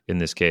hitter in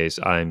this case.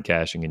 I'm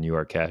cashing and you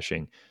are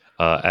cashing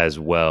as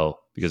well,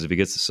 because if he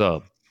gets the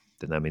sub,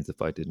 then that means the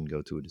fight didn't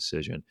go to a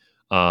decision.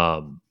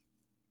 I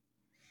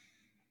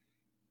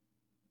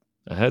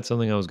had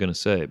something I was going to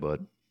say, but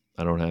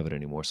I don't have it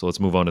anymore. So let's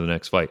move on to the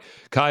next fight.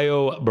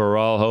 Caio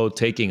Borralho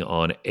taking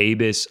on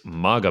Abus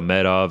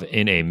Magomedov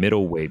in a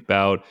middleweight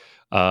bout.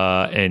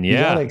 And yeah, you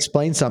got to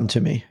explain something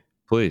to me.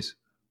 Please.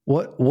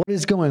 What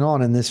is going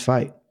on in this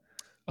fight?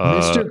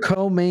 Mr.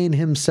 Co-Main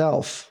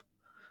himself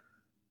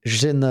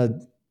is in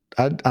the,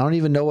 I don't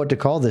even know what to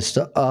call this,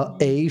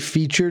 a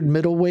featured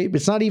middleweight.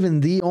 It's not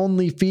even the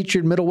only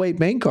featured middleweight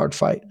main card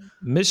fight.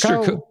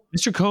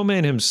 Mr.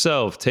 Co-Main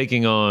himself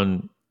taking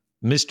on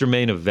Mr.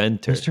 Main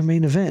Eventer. Mr.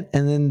 Main Event.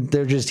 And then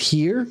they're just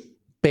here,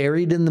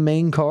 buried in the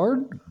main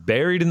card.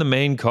 Buried in the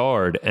main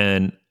card.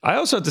 And I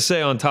also have to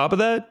say, on top of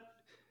that,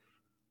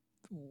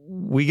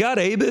 we got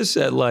Abus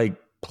at like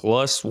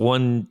plus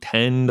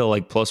 110 to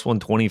like plus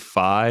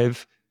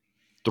 125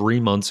 3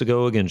 months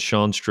ago against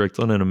Sean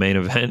Strickland in a main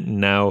event. And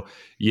now,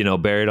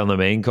 buried on the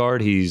main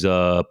card, he's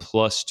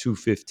plus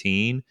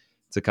 215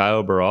 to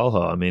Caio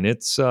Borralho. I mean,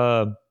 it's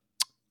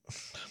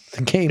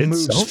the game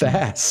moves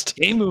fast.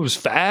 Game moves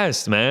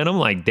fast, man. I'm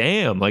like,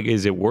 damn, like,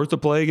 is it worth the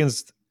play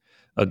against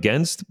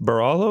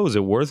Borralho? Is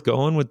it worth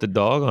going with the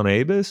dog on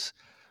Abus?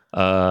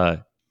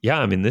 Yeah,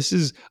 I mean, I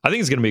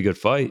think it's going to be a good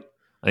fight.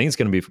 I think it's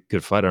going to be a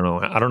good fight. I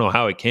don't know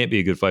how it can't be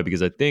a good fight,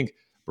 because I think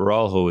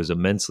Borralho is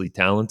immensely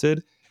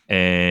talented,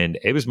 and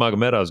Abus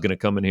Magomedov is going to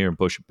come in here and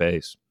push a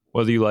pace,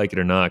 whether you like it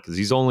or not, because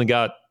he's only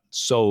got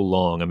so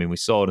long. I mean, we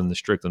saw it in the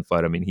Strickland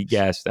fight. I mean, he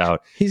gassed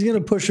out. He's going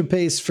to push a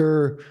pace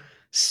for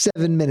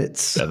 7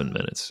 minutes. 7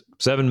 minutes.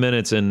 7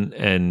 minutes,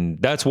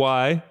 and that's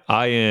why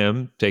I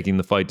am taking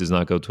the fight does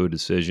not go to a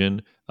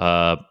decision.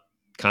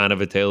 Kind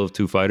of a tale of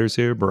two fighters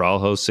here.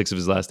 Borralho, 6 of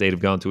his last 8 have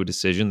gone to a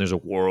decision. There's a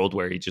world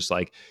where he just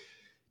like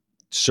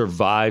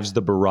survives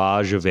the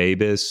barrage of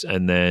Abus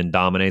and then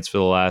dominates for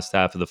the last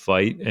half of the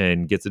fight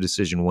and gets a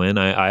decision win.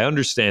 I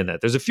understand that.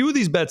 There's a few of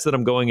these bets that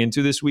I'm going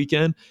into this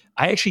weekend.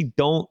 I've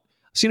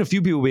seen a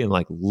few people being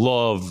like,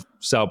 love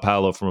Sao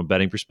Paulo from a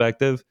betting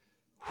perspective.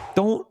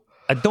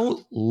 I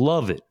don't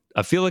love it.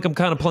 I feel like I'm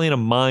kind of playing a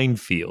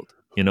minefield,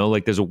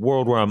 like there's a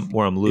world where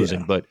I'm losing,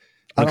 yeah. But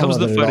when it comes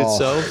to the fight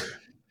itself,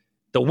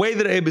 the way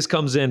that Abus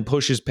comes in,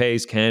 pushes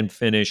pace, can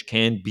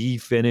be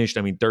finished.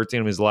 I mean, 13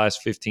 of his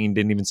last 15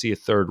 didn't even see a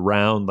third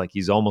round. Like,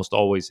 he's almost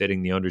always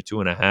hitting the under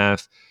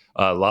 2.5.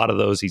 A lot of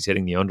those he's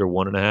hitting the under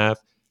 1.5.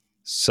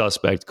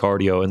 Suspect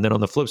cardio. And then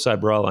on the flip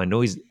side, Borralho,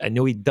 I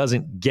know he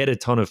doesn't get a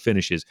ton of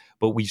finishes,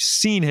 but we've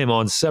seen him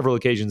on several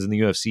occasions in the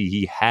UFC.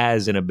 He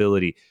has an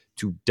ability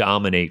to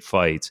dominate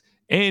fights,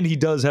 and he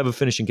does have a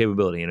finishing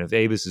capability. And if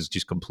Abus is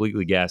just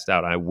completely gassed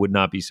out, I would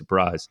not be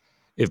surprised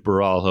if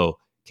Borralho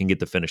can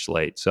get the finish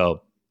late.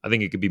 So I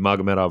think it could be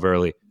Magomedov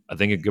early. I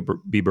think it could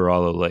be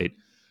Borralho late.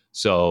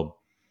 So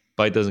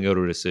fight doesn't go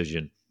to a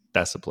decision.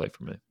 That's the play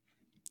for me.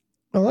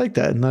 I like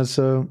that. And it's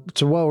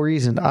a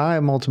well-reasoned.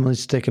 I'm ultimately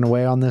sticking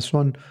away on this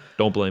one.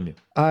 Don't blame you.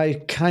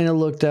 I kind of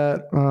looked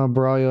at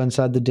Barallo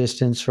inside the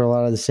distance for a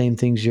lot of the same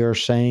things you're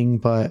saying,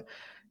 but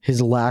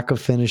his lack of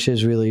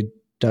finishes really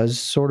does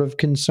sort of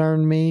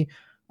concern me.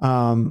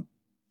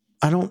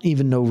 I don't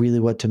even know really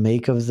what to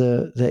make of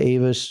the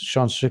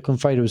Avis-Sean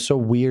Strickland fight. It was so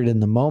weird in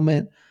the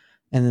moment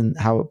and then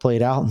how it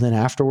played out. And then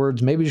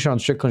afterwards, maybe Sean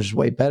Strickland's just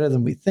way better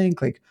than we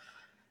think. Like,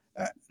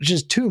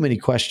 just too many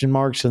question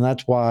marks. And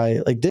that's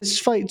why, like, this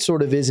fight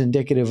sort of is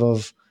indicative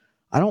of,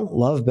 I don't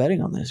love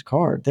betting on this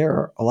card. There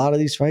are a lot of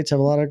these fights have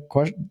a lot of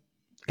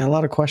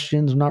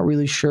questions. I'm not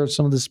really sure of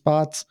some of the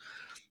spots.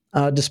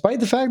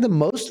 Despite the fact that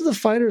most of the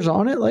fighters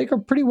on it, like, are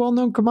pretty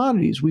well-known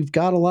commodities. We've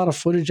got a lot of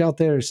footage out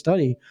there to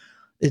study.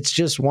 It's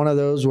just one of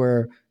those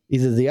where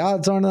either the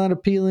odds aren't that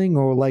appealing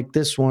or, like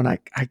this one, I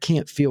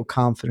can't feel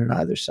confident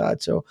either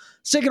side. So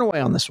sticking away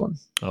on this one.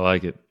 I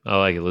like it.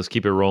 Let's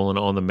keep it rolling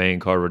on the main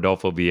card.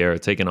 Rodolfo Vieira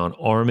taking on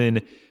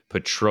Armen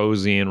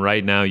Petrosyan.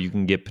 Right now, you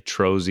can get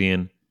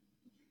Petrosyan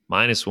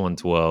minus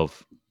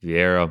 112,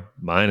 Vieira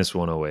minus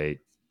 108.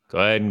 Go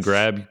ahead and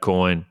grab your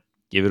coin,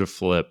 give it a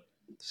flip,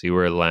 see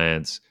where it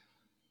lands.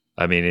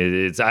 I mean,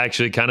 it's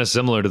actually kind of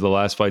similar to the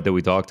last fight that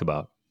we talked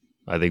about.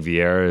 I think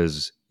Vieira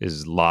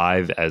is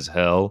live as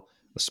hell,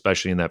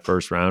 especially in that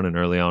first round and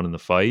early on in the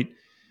fight.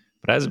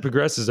 But as it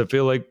progresses, I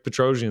feel like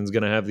Petrosyan's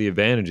going to have the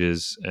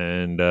advantages,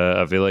 and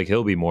I feel like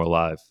he'll be more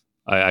live.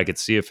 I could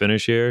see a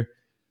finish here,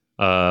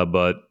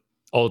 but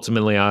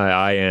ultimately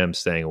I am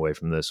staying away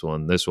from this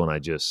one. This one I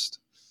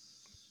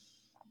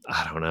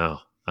don't know.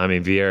 I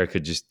mean, Vieira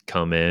could just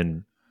come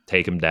in,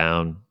 take him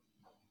down,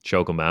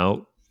 choke him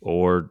out,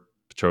 or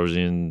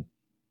Petrosyan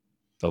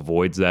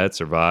avoids that,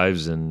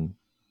 survives, and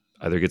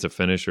either gets a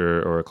finish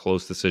or a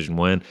close decision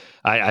win.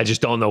 I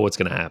just don't know what's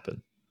going to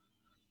happen.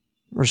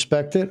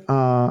 Respect it.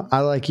 I,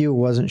 like you,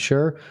 wasn't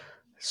sure.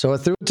 So I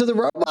threw it to the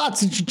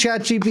robots. It's your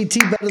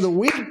ChatGPT bet of the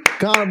week.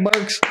 Connor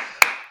Burks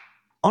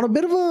on a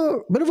bit of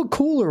a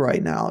cooler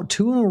right now.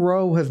 2 in a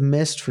row have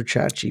missed for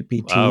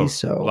ChatGPT. Wow.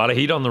 So a lot of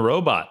heat on the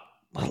robot.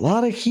 A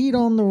lot of heat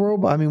on the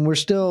robot. I mean, we're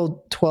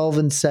still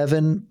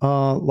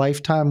 12-7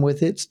 lifetime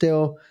with it.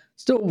 Still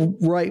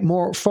right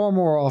far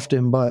more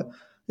often, but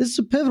this is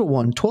a pivotal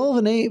one.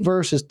 12-8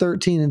 versus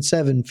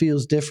 13-7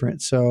 feels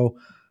different. So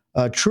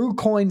a true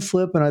coin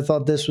flip, and I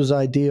thought this was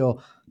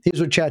ideal. Here's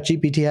what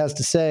ChatGPT has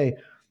to say.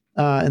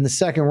 In the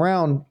second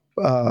round,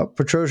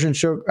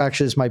 Petrosyan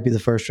actually, this might be the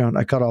first round.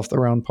 I cut off the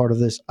round part of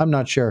this. I'm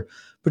not sure.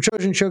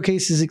 Petrosyan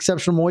showcases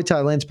exceptional Muay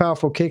Thai, lands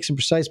powerful kicks and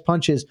precise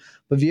punches,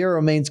 but Vieira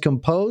remains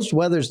composed,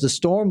 weathers the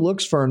storm,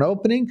 looks for an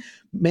opening,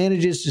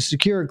 manages to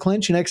secure a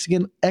clinch and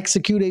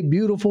execute a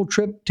beautiful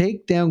trip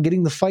takedown,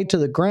 getting the fight to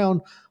the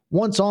ground.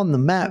 Once on the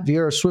mat,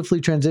 Vieira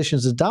swiftly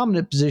transitions to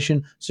dominant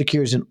position,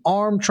 secures an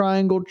arm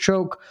triangle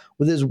choke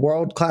with his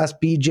world-class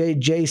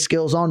BJJ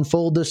skills on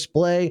full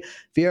display.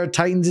 Vieira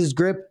tightens his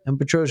grip, and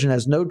Petrosyan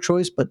has no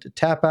choice but to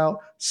tap out,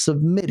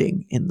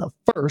 submitting in the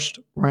first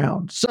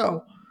round.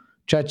 So,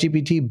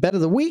 ChatGPT bet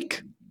of the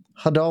week,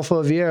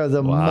 Rodolfo Vieira,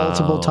 the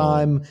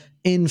multiple-time,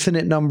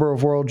 infinite number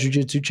of world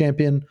jiu-jitsu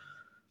champion.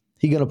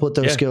 He going to put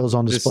those skills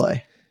on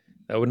display.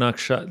 That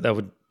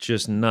would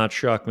just not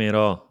shock me at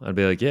all. I'd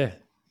be like, yeah,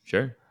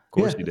 sure. Of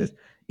course he did.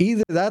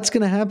 Either that's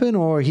going to happen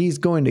or he's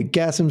going to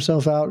gas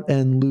himself out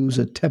and lose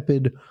a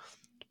tepid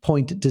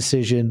point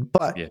decision.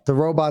 But the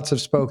robots have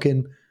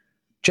spoken.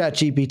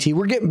 ChatGPT,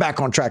 we're getting back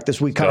on track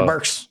this week, Connor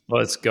Burks.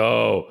 Let's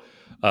go.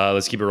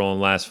 Let's keep it rolling.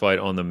 Last fight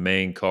on the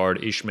main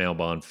card, Ishmael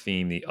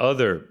Bonfim, the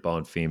other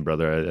Bonfim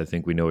brother. I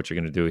think we know what you're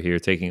going to do here,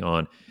 taking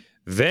on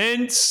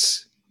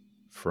Vince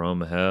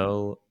from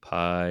Hell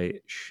Pie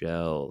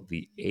Shell,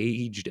 the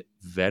aged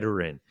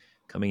veteran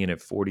coming in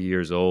at 40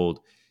 years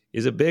old.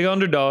 Is a big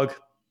underdog,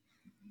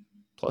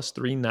 plus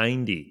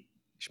 390.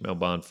 Ishmael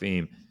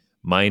Bonfim,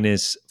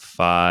 minus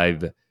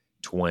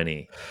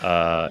 520.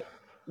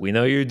 We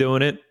know you're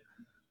doing it.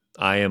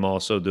 I am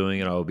also doing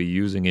it. I will be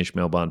using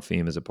Ishmael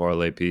Bonfim as a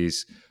parlay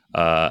piece.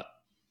 Benoit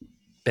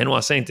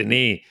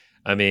Saint-Denis,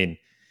 I mean,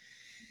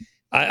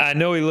 I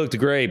know he looked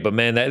great, but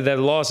man, that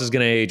loss is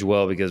going to age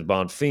well because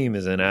Bonfim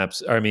is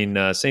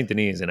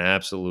Saint-Denis is an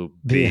absolute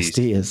beast.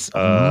 BSD is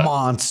a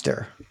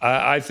monster.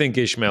 I think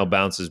Ishmael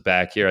bounces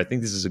back here. I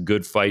think this is a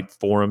good fight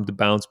for him to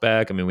bounce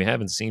back. I mean, we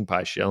haven't seen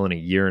Paishel in a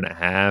year and a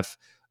half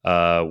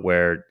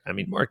where, I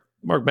mean, Mark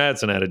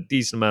Madsen had a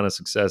decent amount of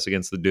success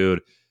against the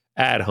dude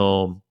at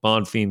home.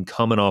 Bonfim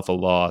coming off a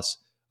loss.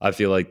 I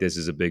feel like this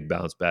is a big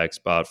bounce back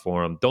spot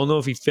for him. Don't know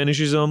if he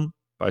finishes him.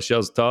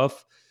 Paishel's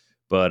tough.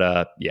 But,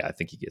 I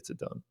think he gets it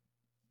done.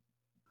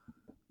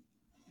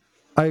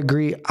 I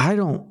agree. I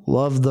don't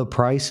love the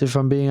price, if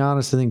I'm being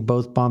honest. I think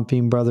both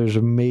Bonfim brothers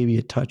are maybe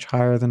a touch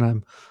higher than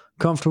I'm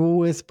comfortable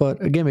with.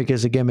 But a gimmick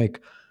is a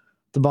gimmick.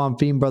 The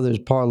Bonfim brothers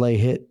parlay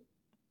hit.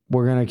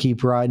 We're going to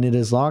keep riding it.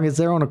 As long as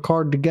they're on a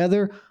card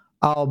together,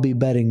 I'll be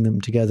betting them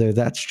together.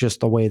 That's just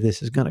the way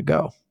this is going to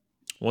go.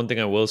 One thing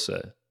I will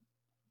say,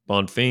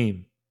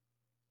 Bonfim,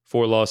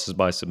 4 losses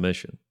by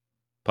submission.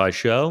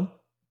 Paishel,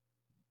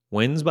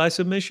 wins by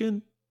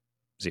submission,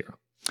 0.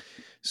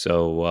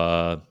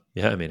 So,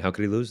 yeah, I mean, how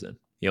could he lose then?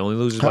 He only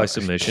loses by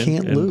submission.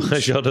 Can't and lose.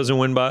 Michelle doesn't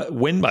win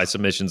by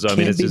submission. So, I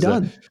mean, Can't be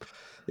done.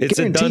 It's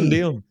Guarantee. a done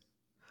deal.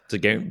 It's a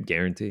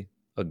guarantee.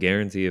 A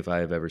guarantee if I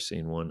have ever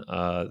seen one.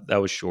 That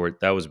was short.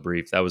 That was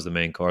brief. That was the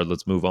main card.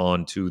 Let's move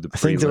on to the prelims. I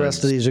think the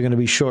rest of these are going to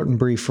be short and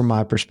brief from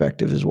my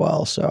perspective as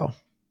well. So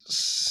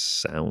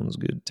sounds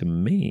good to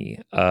me.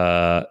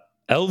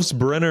 Elves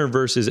Brenner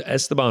versus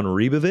Esteban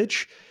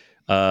Ribovic.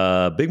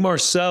 Big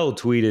Marcel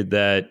tweeted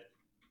that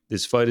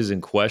this fight is in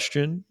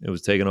question. It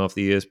was taken off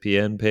the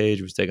ESPN page.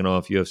 It was taken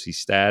off UFC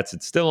stats.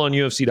 It's still on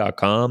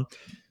UFC.com.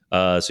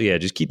 So yeah,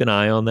 just keep an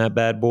eye on that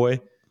bad boy.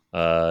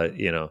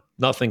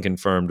 Nothing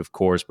confirmed, of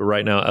course, but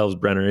right now Elves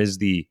Brenner is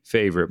the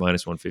favorite,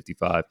 minus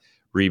 155.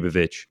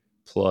 Ribovic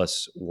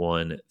plus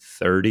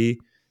 130.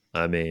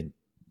 I mean,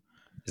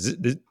 is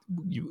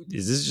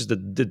this just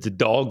the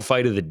dog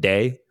fight of the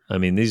day? I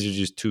mean, these are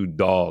just two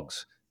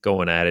dogs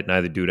going at it.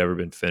 Neither dude ever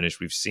been finished.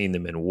 We've seen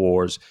them in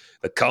wars.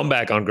 The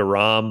comeback on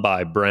Garam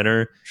by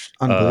Brenner,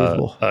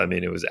 unbelievable. I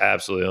mean, it was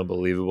absolutely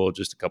unbelievable.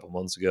 Just a couple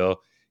months ago,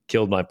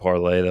 killed my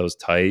parlay. That was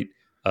tight.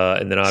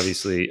 And then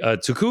obviously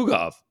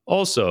Tukugov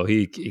also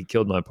he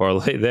killed my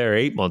parlay there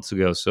 8 months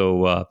ago.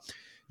 So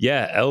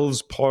yeah,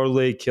 Elves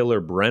parlay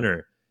killer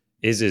Brenner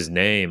is his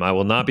name. I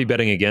will not be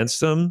betting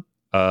against him,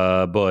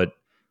 but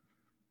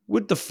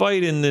with the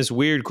fight in this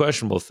weird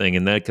questionable thing,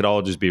 and that could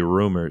all just be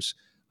rumors,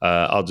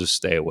 I'll just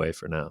stay away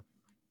for now.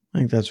 I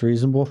think that's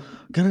reasonable.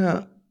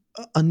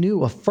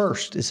 A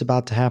first is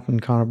about to happen,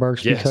 Connor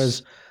Burks,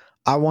 because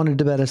I wanted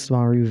to bet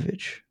Esteban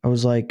Ribovic. I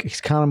was like, he's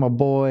kind of my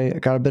boy. I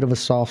got a bit of a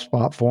soft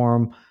spot for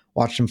him.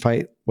 Watched him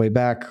fight way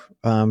back.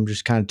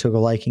 Just kind of took a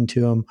liking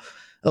to him.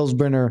 Elves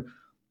Brenner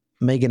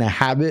making a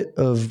habit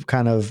of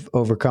kind of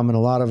overcoming a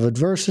lot of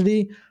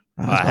adversity.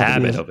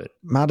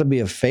 Not to be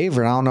a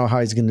favorite. I don't know how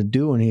he's going to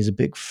do when he's a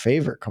big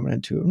favorite coming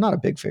into it. Not a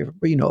big favorite,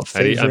 but a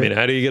favorite.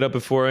 How do you get up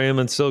at 4 a.m.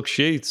 in silk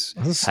sheets?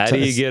 How do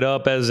you get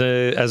up as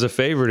a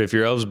favorite if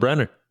you're Elves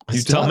Brenner?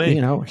 You tell me.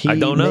 I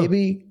don't know.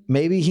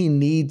 Maybe he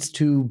needs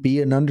to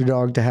be an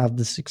underdog to have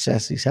the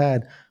success he's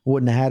had.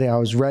 Wouldn't have had it. I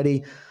was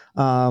ready,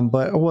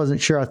 but I wasn't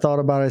sure. I thought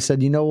about it. I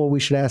said, you know what? We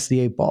should ask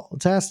the 8-ball.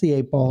 Let's ask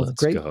the 8-ball.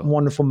 It's great,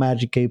 wonderful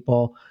magic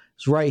 8-ball.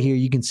 It's right here.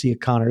 You can see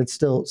it, Connor. It's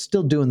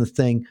still doing the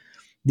thing.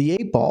 The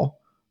 8-ball,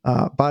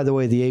 by the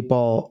way, the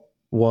 8-ball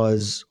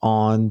was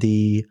on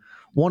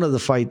one of the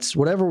fights,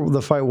 whatever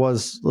the fight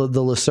was,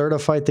 the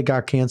Lacerda fight that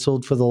got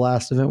canceled for the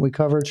last event we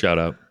covered. Shout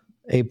out.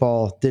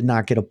 8-ball did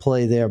not get a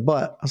play there,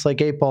 but I was like,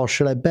 8-ball,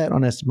 should I bet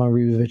on Esteban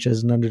Ribovic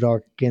as an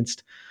underdog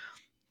against,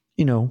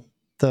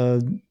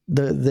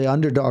 the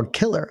underdog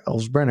killer,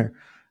 Elves Brenner?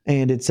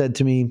 And it said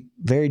to me,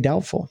 very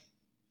doubtful.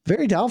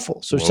 Very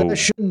doubtful. So I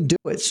shouldn't do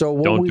it. So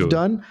what we've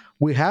done,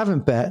 we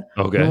haven't bet.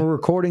 Okay. And we're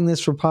recording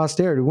this for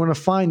posterity. We want to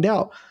find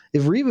out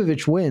if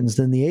Ribovic wins,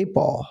 then the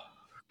 8-ball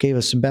gave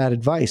us some bad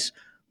advice.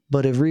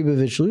 But if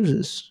Ribovic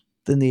loses,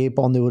 then the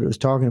 8-ball knew what it was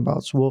talking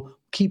about. So we'll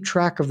keep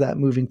track of that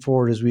moving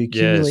forward as we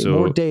accumulate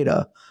more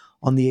data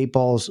on the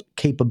 8-ball's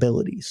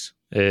capabilities.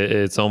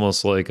 It's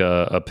almost like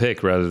a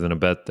pick rather than a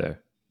bet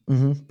there.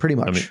 Mm-hmm, pretty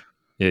much. I mean,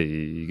 yeah,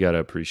 you got to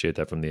appreciate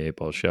that from the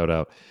 8-ball. Shout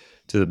out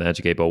to the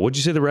Magic 8-ball. What'd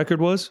you say the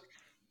record was?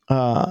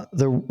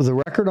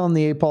 The record on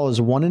the 8-ball is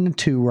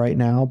 1-2 right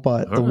now,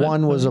 but the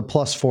one was a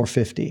plus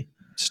 450.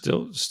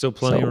 Still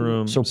plenty of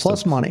room. So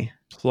plus money.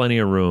 Plenty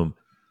of room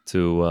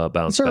to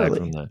bounce back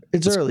from that.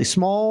 It's early.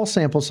 Small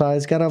sample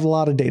size. Got to have a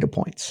lot of data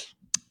points.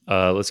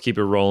 Let's keep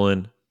it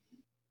rolling.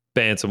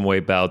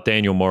 Bantamweight bout.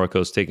 Daniel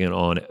Marcos taking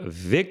on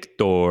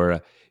Victor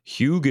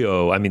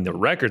Hugo. I mean, the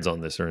records on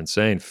this are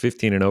insane.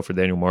 15-0 for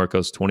Daniel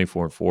Marcos,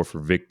 24-4 for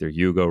Victor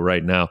Hugo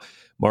right now.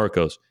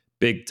 Marcos,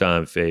 big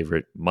time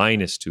favorite,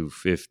 minus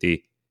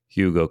 250.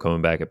 Hugo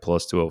coming back at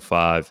plus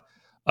 205.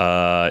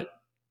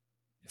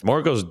 If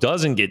Marcos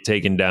doesn't get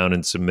taken down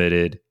and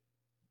submitted,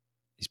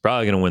 he's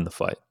probably going to win the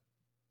fight.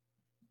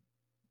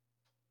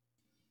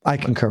 I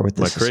concur with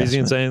this. Am I crazy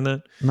in saying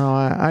that? No,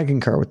 I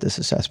concur with this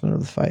assessment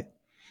of the fight.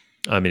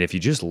 I mean, if you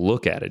just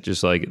look at it,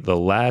 just like the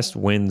last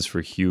wins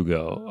for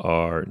Hugo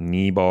are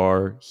knee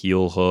bar,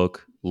 heel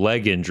hook,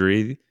 leg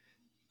injury.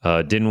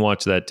 Didn't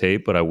watch that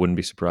tape, but I wouldn't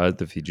be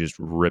surprised if he just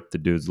ripped the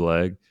dude's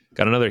leg.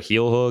 Got another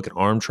heel hook, an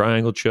arm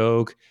triangle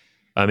choke.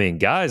 I mean,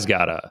 guy's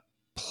got a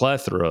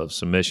plethora of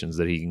submissions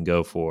that he can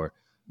go for.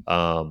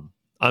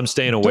 I'm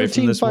staying away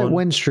from this one. 13-fight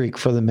win streak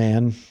for the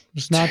man.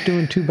 It's not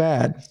doing too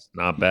bad. It's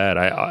not bad.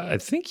 I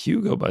think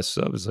Hugo by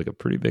sub is like a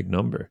pretty big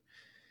number.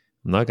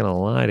 I'm not going to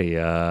lie to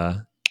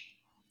you.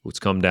 It's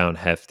come down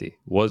hefty.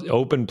 Was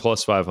open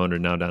plus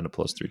 500, now down to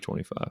plus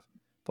 325.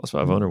 Plus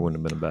 500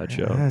 wouldn't have been a bad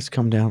show. It has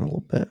come down a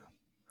little bit.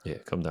 Yeah,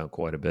 come down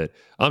quite a bit.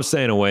 I'm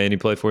staying away. Any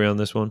play for you on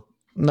this one?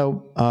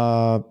 Nope.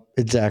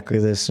 Exactly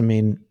this. I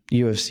mean,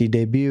 UFC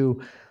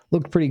debut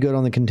looked pretty good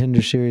on the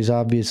Contender Series,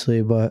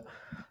 obviously, but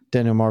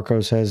Daniel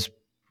Marcos has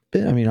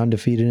been,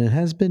 undefeated and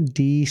has been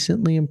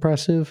decently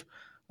impressive.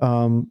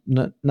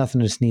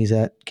 Nothing to sneeze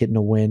at, getting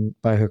a win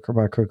by hook or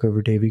by crook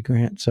over Davey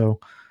Grant. So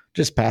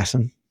just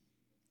passing.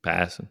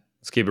 Let's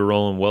keep it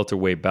rolling.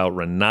 Welterweight bout.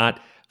 Renat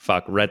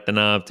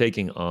Fakhretdinov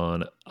taking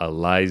on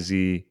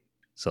Alizé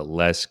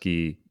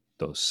Zaleski,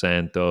 Dos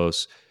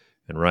Santos,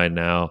 and right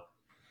now,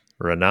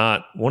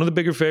 Renat, one of the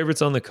bigger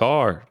favorites on the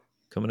card,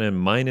 coming in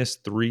minus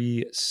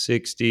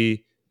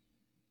 360.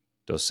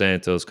 Dos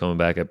Santos coming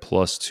back at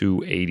plus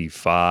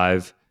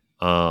 285.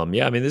 I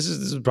mean, this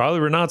is probably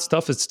Renat's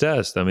toughest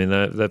test. I mean,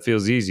 that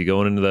feels easy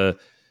going into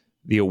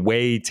the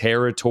away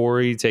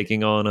territory,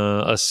 taking on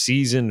a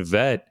seasoned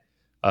vet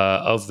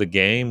of the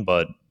game,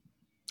 but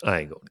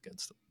I ain't going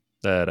against him.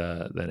 That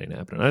ain't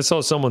happening. I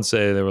saw someone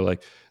say, they were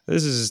like,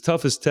 this is his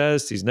toughest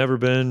test. He's never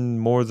been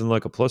more than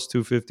like a plus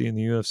 250 in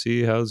the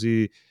UFC. How's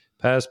he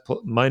past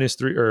minus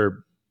 3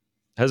 or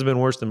hasn't been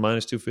worse than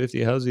minus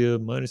 250? How's he a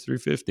minus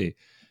 350?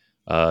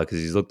 Because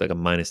he's looked like a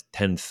minus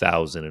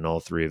 10,000 in all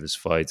 3 of his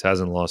fights.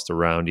 Hasn't lost a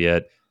round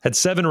yet. Had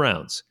 7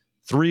 rounds.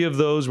 3 of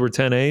those were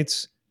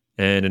 10-8s,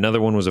 and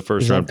another one was a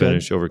first-round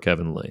finish over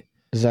Kevin Lee.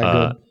 Is that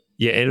good?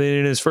 Yeah, and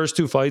in his first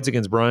 2 fights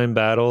against Brian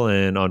Battle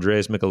and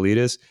Andreas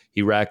Michailidis,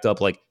 he racked up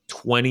like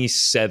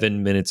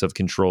 27 minutes of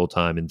control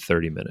time in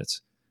 30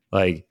 minutes.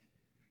 Like,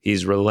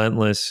 he's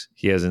relentless.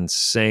 He has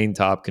insane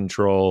top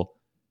control.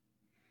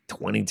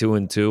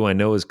 22-2. I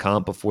know his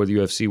comp before the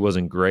UFC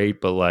wasn't great,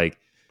 but like,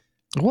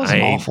 it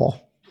wasn't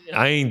awful.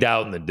 I ain't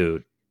dodoubting the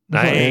dude.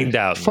 I ain't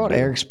doubting. Fought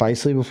Eric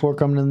Spicely before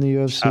coming in the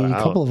UFC.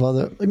 A couple of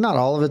other, like, not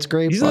all of it's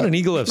great. He's not an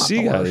Eagle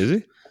FC guy, is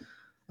he?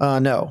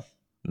 No.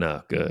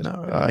 No, good.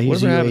 No, he's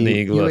whatever happened to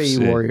Eagle UAE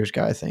FC? Warriors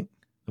guy, I think.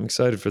 I'm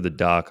excited for the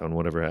doc on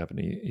whatever happened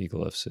to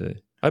Eagle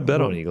FC. I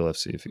bet on Eagle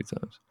FC a few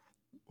times.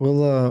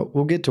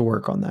 We'll get to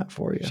work on that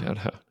for you. Shout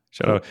out.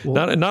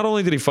 Not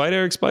only did he fight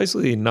Eric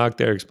Spicely, he knocked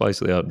Eric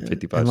Spicely out in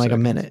 55 in like seconds.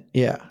 a minute.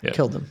 Yeah,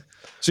 killed him.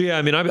 So yeah,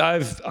 I mean,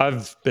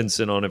 I've been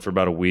sitting on it for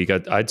about a week.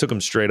 I took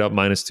him straight up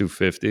minus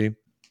 250.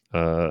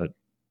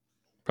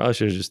 Probably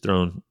should have just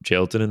thrown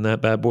Jailton in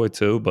that bad boy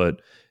too,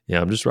 but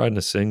yeah, I'm just riding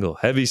a single,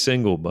 heavy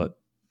single. But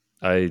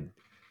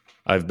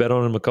I've bet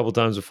on him a couple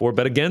times before.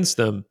 Bet against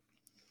them,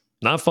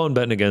 not fun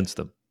betting against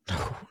them.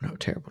 No,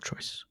 terrible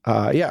choice.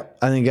 Yeah,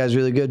 I think the guy's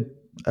really good.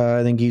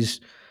 I think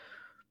he's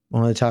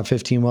one of the top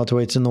 15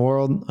 welterweights in the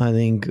world. I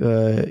think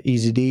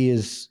Easy D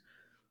is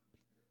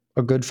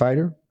a good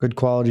fighter, good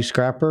quality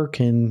scrapper,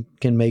 can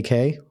make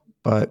hay,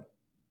 but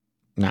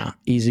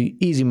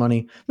easy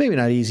money. Maybe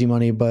not easy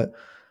money, but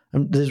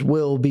this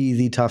will be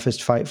the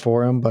toughest fight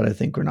for him. But I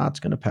think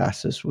Renat's going to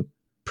pass this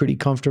pretty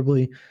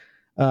comfortably.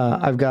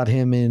 I've got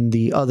him in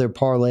the other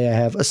parlay I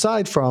have,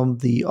 aside from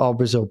the All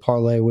Brazil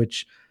parlay,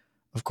 which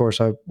of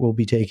course I will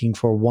be taking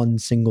for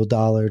 $1 single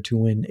to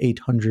win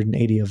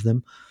 880 of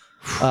them.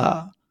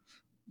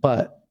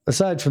 But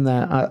aside from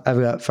that, I've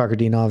got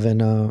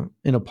Fakardinov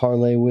in a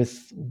parlay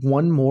with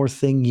one more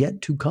thing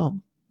yet to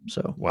come.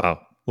 So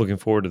wow, looking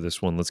forward to this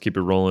one. Let's keep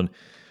it rolling.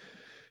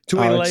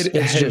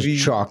 It's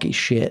just chalky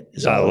shit.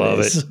 I love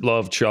it.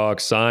 Love chalk.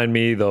 Sign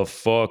me the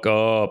fuck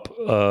up.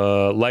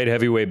 Light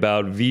heavyweight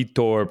bout.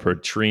 Vitor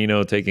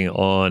Petrino taking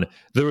on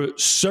the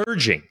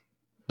resurgence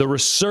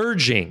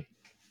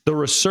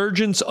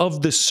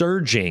of the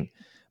surging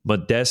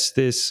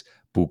Modestas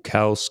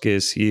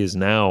Bukauskas. He is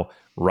now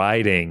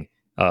riding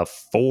a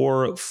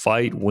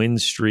 4-fight win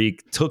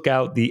streak. Took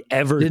out the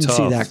Didn't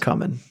see that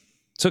coming.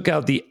 Took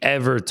out the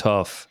ever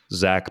tough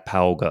Zach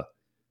Pauga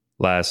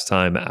last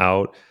time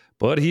out.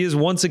 But he is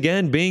once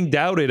again being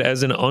doubted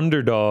as an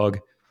underdog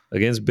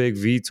against Big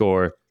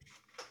Vitor.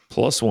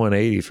 Plus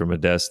 180 for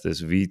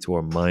Modestas.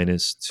 Vitor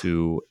minus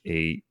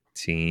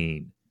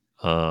 218.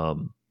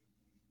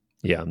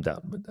 Yeah, I'm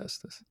doubting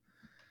Modestas.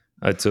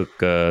 I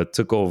took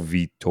old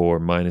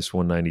Vitor minus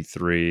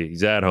 193.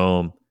 He's at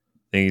home.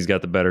 Think he's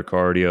got the better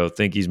cardio.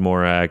 Think he's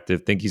more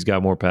active. Think he's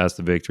got more past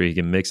the victory. He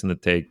can mix in the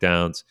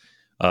takedowns.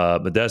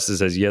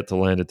 Modestas has yet to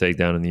land a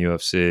takedown in the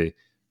UFC.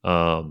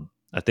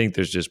 I think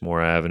there's just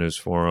more avenues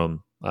for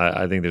him.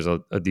 I think there's a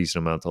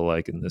decent amount to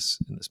like in this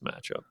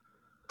matchup.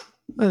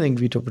 I think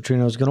Vitor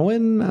Petrino is going to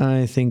win.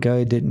 I think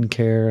I didn't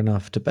care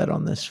enough to bet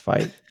on this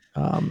fight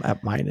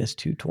at minus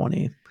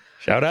 220.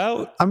 Shout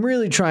out. I'm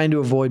really trying to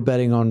avoid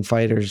betting on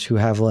fighters who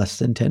have less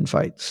than 10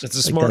 fights. That's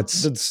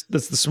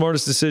that's the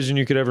smartest decision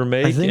you could ever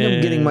make. I think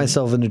I'm getting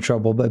myself into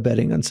trouble by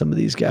betting on some of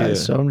these guys.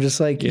 Yeah. So I'm just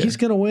like, he's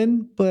going to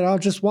win, but I'll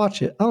just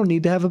watch it. I don't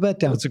need to have a bet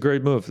down. It's a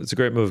great move. It's a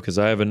great move because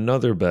I have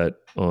another bet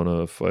on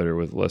a fighter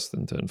with less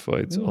than 10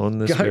 fights on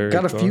this.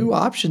 Got a few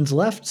options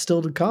left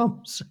still to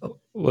come.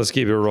 So let's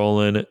keep it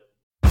rolling.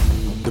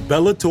 The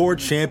Bellator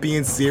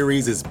Champion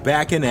Series is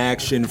back in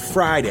action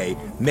Friday,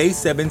 May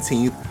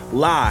 17th,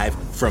 live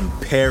from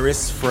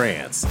Paris,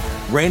 France.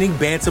 Reigning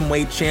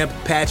bantamweight champ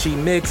Patchy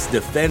Mix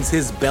defends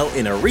his belt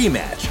in a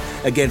rematch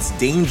against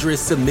dangerous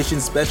submission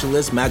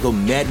specialist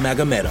Magomed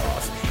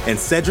Magomedov. And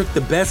Cedric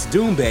the Best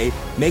Doumbé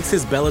makes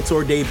his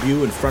Bellator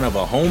debut in front of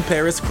a home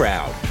Paris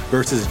crowd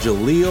versus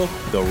Jaleel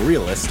the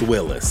Realist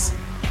Willis.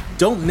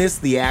 Don't miss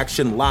the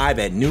action live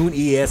at noon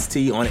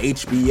EST on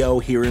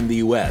HBO here in the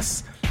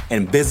US.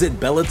 And visit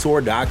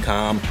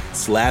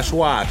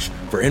Bellator.com/watch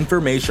for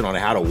information on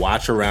how to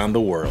watch around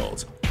the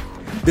world.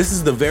 This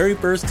is the very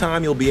first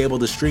time you'll be able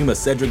to stream a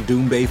Cedric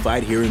Doumbé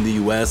fight here in the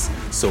US,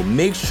 so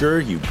make sure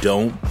you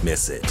don't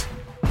miss it.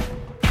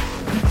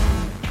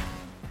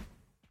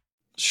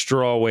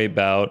 strawweight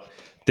bout.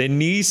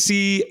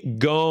 Denise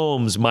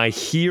Gomes, my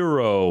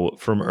hero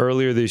from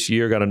earlier this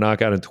year, got a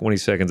knockout in 20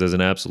 seconds as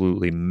an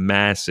absolutely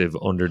massive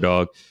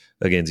underdog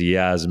against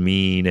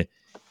Yasmin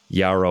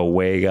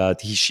Yarawega.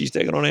 She's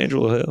taking on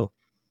Angela Hill.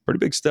 Pretty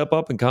big step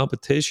up in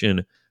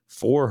competition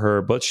for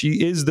her, but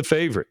she is the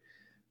favorite.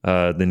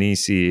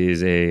 Denise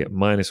is a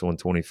minus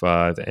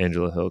 125.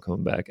 Angela Hill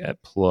coming back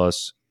at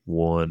plus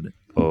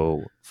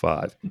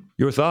 105.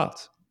 Your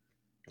thoughts?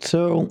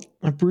 So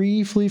I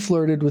briefly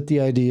flirted with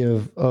the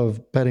idea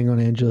of betting on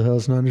Angela Hill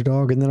as an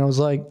underdog, and then I was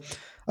like,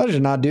 I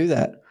should not do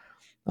that.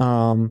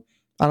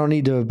 I don't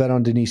need to bet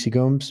on Denise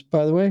Gomes,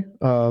 by the way.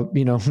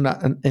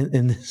 Not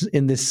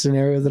in this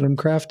scenario that I'm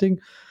crafting,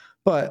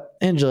 but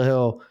Angela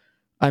Hill,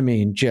 I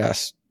mean,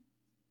 just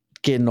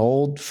getting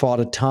old, fought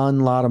a ton,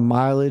 a lot of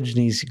mileage.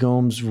 Denise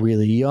Gomes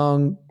really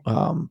young,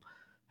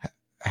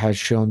 has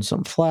shown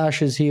some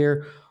flashes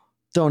here.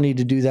 Don't need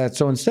to do that.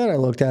 So instead I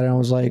looked at it and I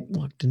was like,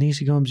 look, Denise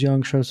Gomes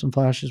young, shows some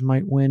flashes,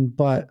 might win,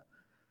 but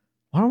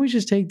why don't we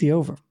just take the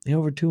over? The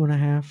over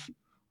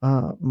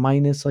 2.5,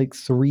 minus like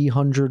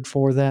 300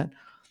 for that.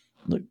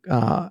 Look,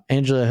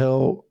 Angela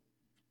Hill,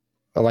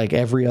 like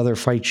every other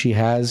fight she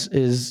has,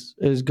 is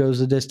goes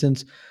the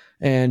distance.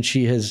 And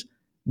she has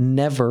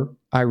never,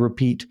 I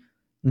repeat,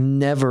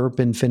 never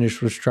been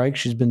finished with strikes.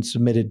 She's been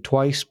submitted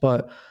twice,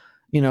 but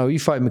you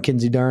fight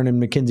Mackenzie Dern and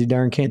Mackenzie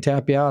Dern can't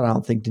tap you out. I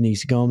don't think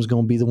Denise Gomes is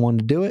going to be the one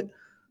to do it.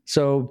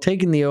 So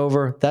taking the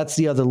over, that's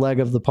the other leg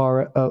of the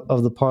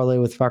parlay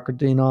with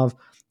Fakhrudinov,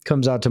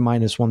 comes out to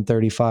minus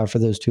 135 for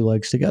those two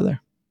legs together.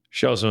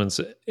 She also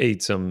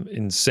ate some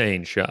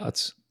insane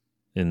shots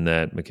in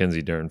that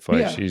Mackenzie Dern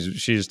fight. Yeah.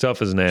 She's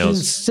tough as nails.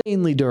 She's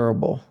insanely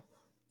durable.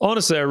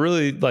 Honestly, I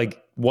really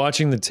like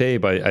watching the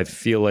tape. I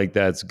feel like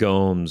that's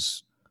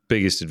Gomes'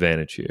 biggest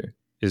advantage here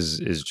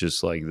is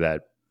just like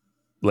that,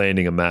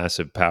 landing a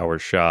massive power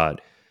shot.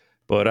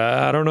 But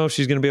I don't know if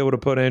she's going to be able to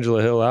put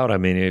Angela Hill out. I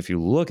mean, if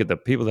you look at the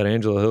people that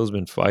Angela Hill's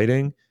been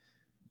fighting,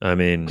 I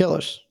mean,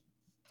 killers.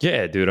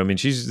 Yeah, dude. I mean,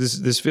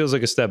 this feels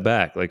like a step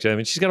back. Like, I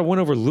mean, she's got to win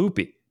over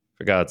Loopy,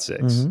 for God's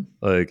sakes. Mm-hmm.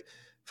 Like,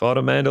 fought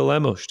Amanda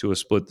Lemos to a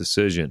split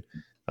decision.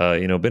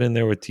 Been in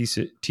there with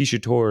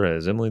Tisha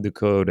Torres, Emily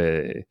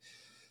Ducote,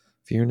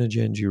 Fiona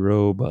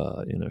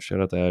Genjiroba,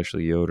 shout out to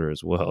Ashley Yoder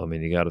as well. I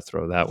mean, you got to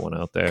throw that one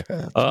out there.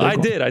 I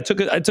did. I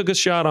took a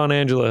shot on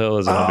Angela Hill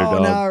as an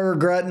underdog. Now I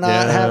regret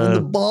not having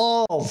the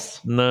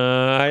balls.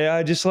 Nah,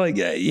 I just like,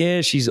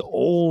 yeah, she's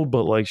old,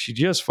 but like she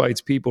just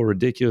fights people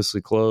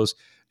ridiculously close.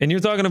 And you're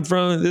talking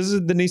this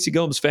is Denise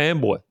Gomes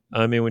fanboy.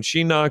 I mean, when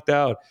she knocked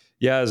out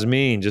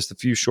Yasmin just a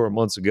few short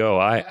months ago,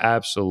 I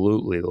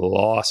absolutely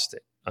lost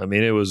it. I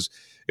mean, it was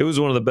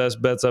one of the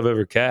best bets I've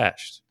ever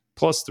cashed.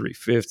 Plus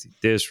 350,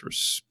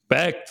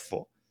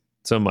 disrespectful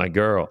to my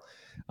girl.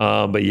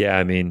 But yeah,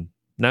 I mean,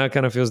 now it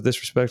kind of feels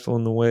disrespectful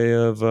in the way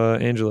of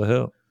Angela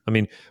Hill. I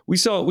mean, we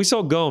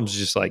saw Gomes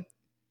just like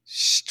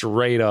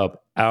straight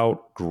up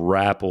out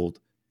grappled,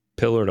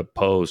 pillar to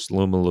post,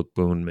 Luma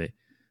Lookboon me.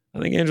 I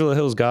think Angela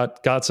Hill's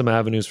got some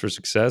avenues for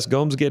success.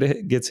 Gomes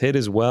gets hit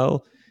as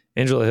well.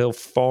 Angela Hill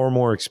far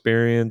more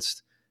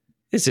experienced.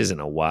 This isn't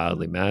a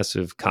wildly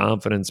massive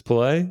confidence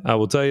play. I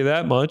will tell you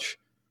that much.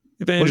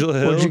 If Angela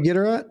Hill, what'd you get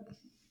her at?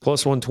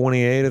 Plus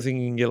 128. I think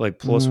you can get like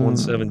plus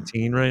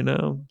 117 right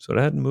now. So it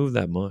hadn't moved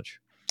that much.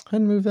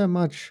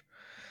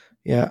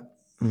 Yeah.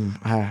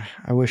 I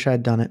wish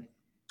I'd done it.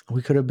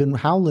 We could have been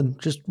howling,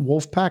 just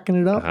wolf packing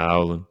it up.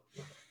 Howling.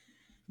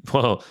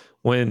 Well,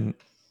 when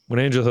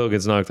Angela Hill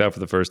gets knocked out for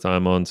the first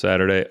time on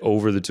Saturday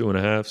over the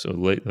 2.5, so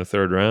late in the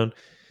third round,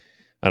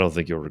 I don't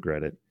think you'll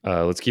regret it.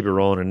 Let's keep it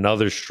rolling.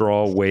 Another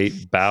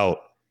strawweight bout.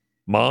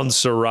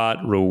 Montserrat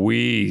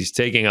Ruiz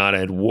taking on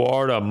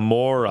Eduarda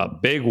Mora.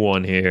 Big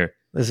one here.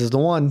 This is the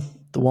one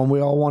we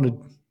all wanted.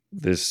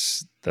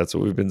 That's what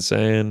we've been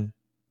saying,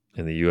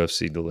 and the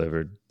UFC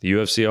delivered. The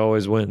UFC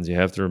always wins. You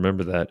have to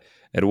remember that.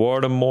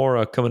 Eduarda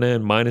Mora coming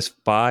in minus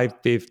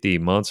 550.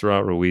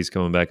 Montserrat Ruiz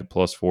coming back at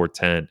plus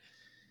 410.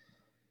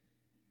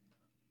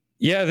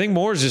 Yeah, I think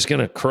Mora's just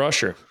going to crush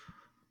her.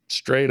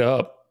 Straight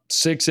up.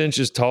 6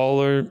 inches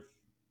taller,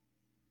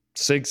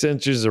 6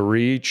 inches of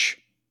reach,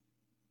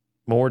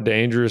 more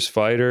dangerous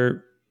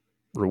fighter.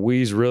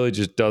 Ruiz really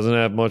just doesn't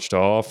have much to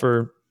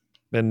offer.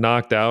 Been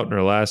knocked out in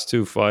her last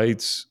 2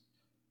 fights.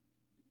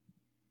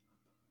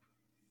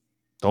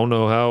 Don't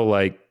know how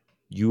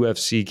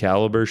UFC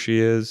caliber she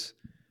is.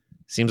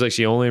 Seems like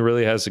she only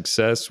really has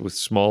success with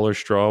smaller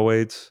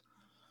strawweights.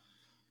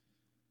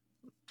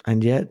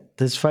 And yet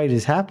this fight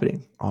is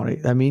happening.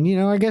 I mean,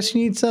 I guess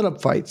you need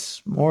setup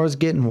fights. Mora's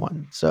getting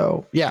one.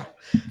 So yeah,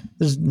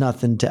 there's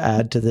nothing to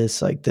add to this.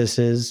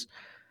 There's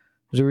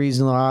a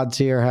reason the odds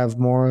here have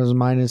Mora's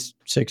minus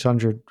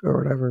 600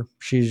 or whatever.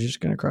 She's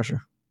just going to crush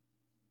her.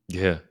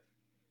 Yeah.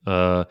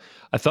 I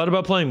thought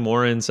about playing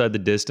Mora inside the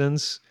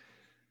distance,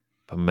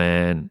 but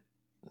man,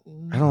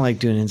 I don't like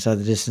doing inside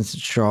the distance at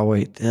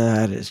strawweight.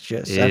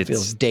 That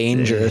feels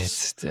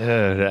dangerous.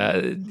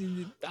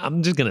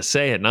 I'm just gonna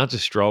say it. Not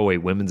just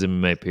strawweight, women's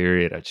MMA.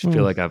 Period. I just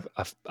feel like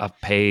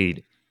I've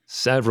paid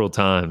several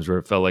times where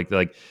it felt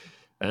like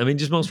I mean,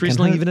 just most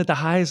recently, even at the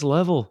highest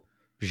level,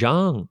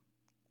 Zhang.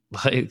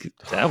 Like,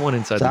 that one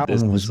inside the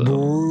distance. That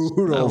one was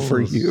brutal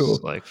for you.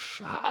 Like,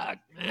 fuck,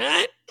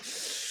 man.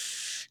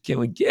 Can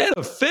we get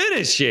a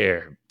finish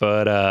here?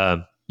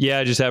 But,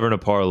 yeah, just having a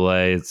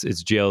parlay. It's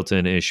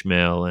Jailton,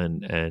 Ishmael,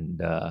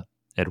 and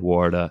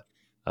Eduarda.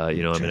 I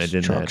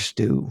didn't truck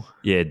stew.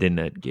 Yeah, it didn't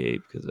add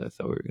Gabe because I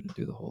thought we were going to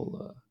do the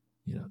whole,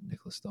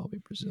 Nicholas Dalby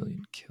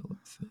Brazilian killer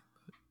thing.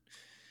 But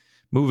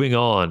moving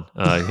on,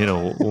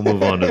 we'll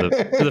move on to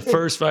the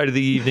first fight of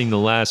the evening, the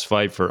last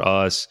fight for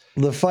us.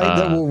 The fight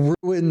that will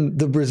ruin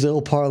the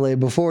Brazil parlay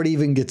before it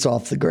even gets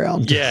off the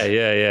ground.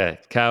 Yeah.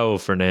 Caio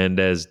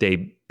Fernandez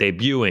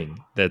debuting.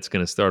 That's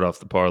going to start off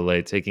the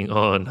parlay, taking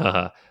on,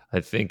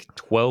 I think,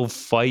 12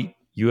 fight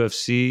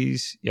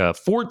UFCs,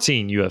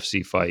 14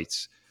 UFC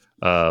fights.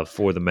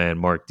 For the man,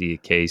 Mark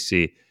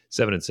Diakese,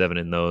 7-7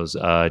 in those.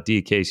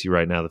 Diakese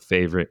right now the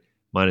favorite,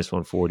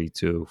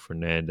 -142.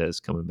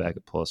 Fernandez coming back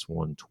at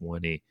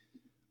 +120.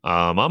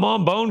 I'm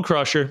on Bone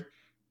Crusher.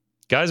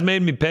 Guys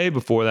made me pay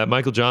before that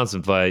Michael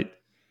Johnson fight.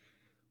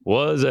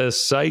 Was a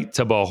sight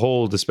to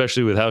behold,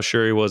 especially with how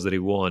sure he was that he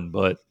won.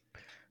 But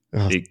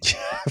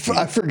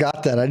I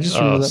forgot that. I just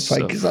remember that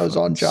fight because I was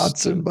on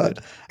Johnson, but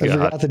I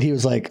forgot that he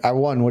was like, I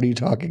won. What are you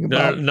talking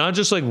about? Not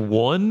just like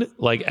won,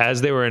 like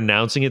as they were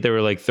announcing it, they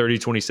were like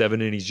 30-27,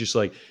 and he's just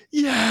like,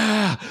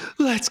 yeah,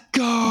 let's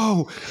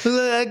go.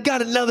 I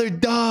got another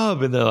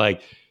dub. And they're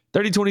like,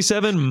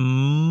 30-27,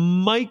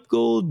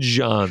 Michael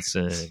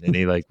Johnson. And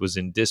he like was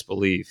in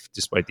disbelief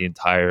despite the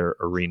entire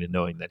arena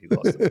knowing that he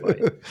lost the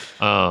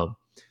fight.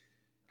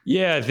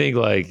 Yeah, I think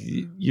like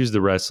use the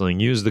wrestling,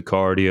 use the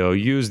cardio,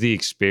 use the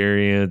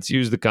experience,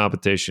 use the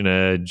competition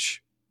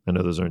edge. I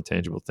know those are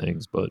intangible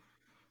things, but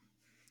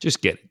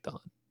just get it done,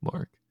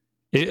 Mark.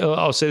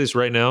 I'll say this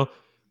right now.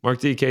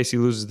 Mark Diakese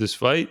loses this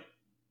fight.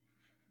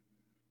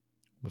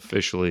 I'm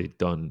officially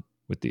done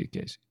with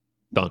Diakese.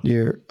 Done.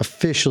 You're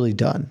officially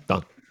done.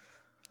 Done.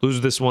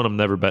 Lose this one, I'm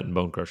never betting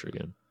Bone Crusher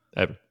again.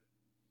 Ever.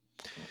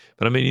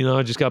 But I mean,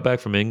 I just got back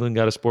from England,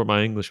 got to support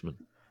my Englishman.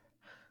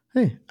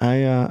 Hey,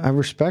 I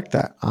respect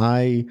that.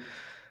 I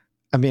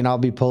mean, I'll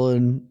be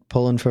pulling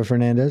for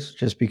Fernandez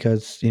just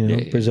because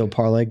Brazil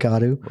parlay got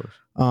to.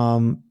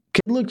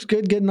 Kid looks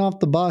good getting off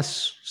the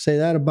bus. Say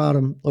that about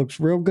him. Looks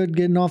real good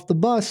getting off the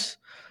bus.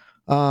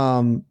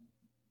 I've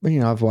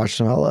watched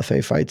some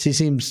LFA fights. He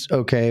seems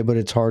okay, but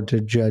it's hard to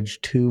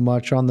judge too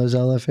much on those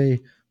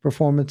LFA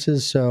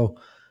performances. So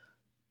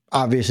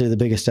obviously, the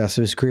biggest test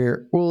of his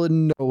career will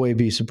in no way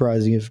be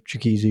surprising if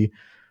Diakese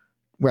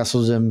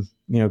wrestles him.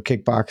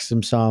 Kickboxes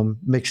him some,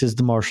 mixes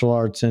the martial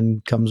arts,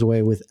 and comes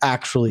away with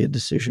actually a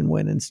decision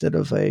win instead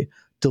of a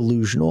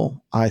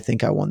delusional, I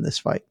think I won this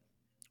fight.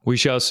 We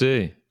shall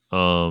see.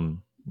 You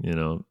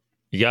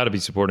got to be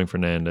supporting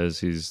Fernandez.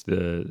 He's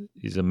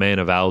a man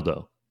of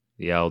Aldo,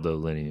 the Aldo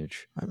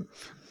lineage. I'm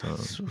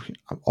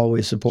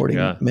always supporting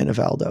men of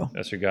Aldo.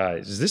 That's your guy.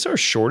 Is this our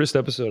shortest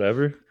episode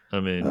ever? I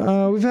mean,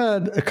 we've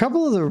had a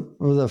couple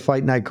of the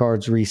fight night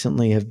cards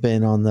recently have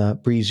been on the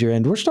breezier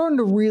end. We're starting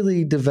to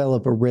really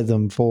develop a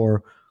rhythm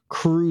for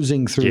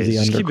cruising through the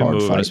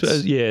undercard fights.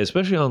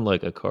 Especially on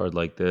like a card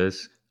like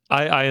this.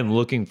 I am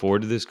looking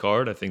forward to this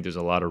card. I think there's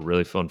a lot of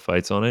really fun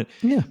fights on it.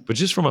 Yeah. But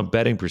just from a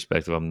betting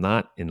perspective, I'm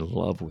not in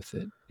love with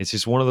it. It's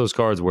just one of those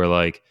cards where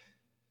like,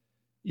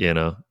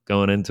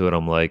 going into it,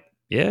 I'm like,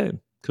 yeah,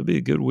 could be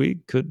a good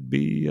week. Could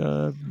be,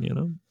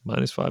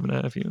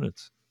 -5.5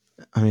 units.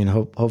 I mean,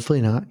 hopefully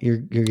not. You're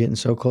getting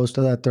so close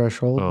to that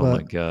threshold. Oh,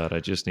 my God. I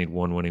just need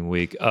one winning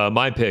week.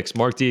 My picks,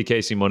 Mark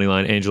Diakese,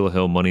 moneyline, Angela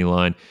Hill,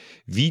 moneyline,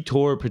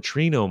 Vitor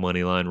Petrino,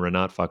 moneyline,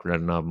 Renat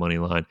Fakhretdinov,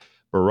 moneyline,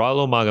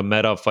 Baralo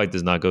Magomedov fight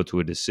does not go to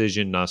a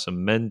decision,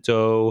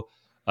 Nascimento,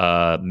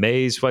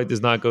 Mays fight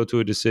does not go to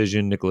a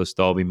decision, Nicholas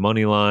Dalby,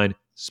 moneyline,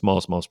 small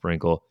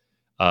sprinkle.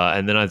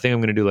 And then I think I'm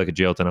going to do like a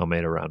Jailton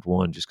Almeida round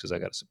one just because I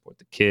got to support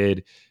the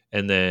kid.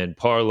 And then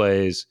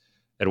parlays,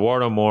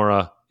 Eduardo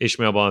Mora,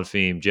 Ishmael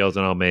Bonfim,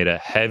 Jailton Almeida,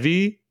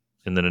 heavy,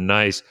 and then a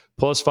nice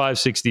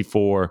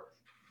 +564,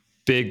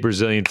 big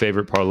Brazilian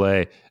favorite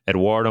parlay,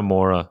 Eduardo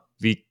Mora,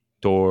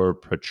 Vitor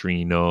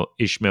Petrino,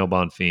 Ishmael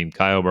Bonfim,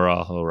 Caio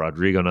Barajo,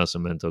 Rodrigo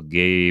Nascimento,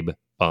 Gabe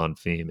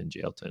Bonfim, and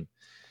Jailton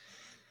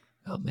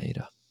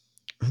Almeida.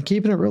 I'm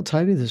keeping it real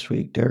tidy this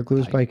week. Derrick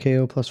Lewis by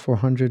KO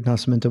 +400,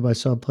 Nascimento by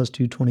sub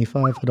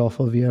 +225,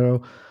 Adolfo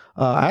Vieiro.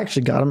 I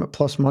actually got him at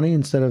plus money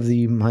instead of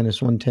the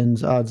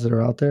 -110s odds that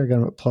are out there. I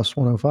got him at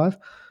 +105.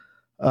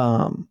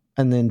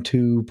 And then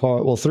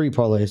three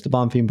parlays, the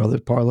Bonfim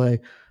brothers parlay,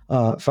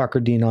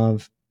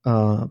 Fakhretdinov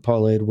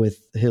parlayed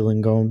with Hill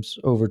and Gomes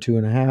over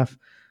 2.5.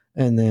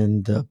 And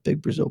then the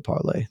big Brazil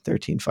parlay,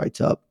 13 fights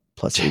up,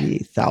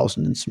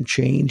 +88,000 and some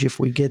change. If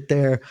we get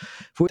there,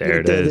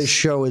 this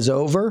show is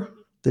over.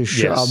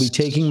 I'll be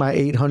taking my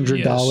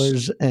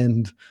 $800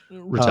 and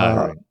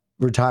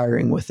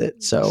retiring with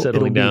it. So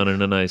settling down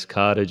in a nice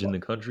cottage in the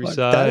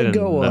countryside.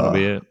 That'll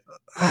be it.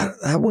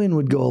 That win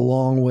would go a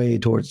long way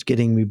towards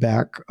getting me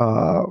back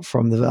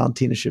from the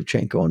Valentina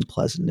Shevchenko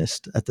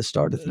unpleasantness at the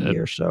start of the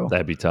year. So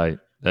that'd be tight.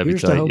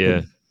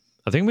 Yeah.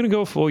 I think I'm going to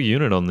go full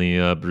unit on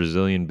the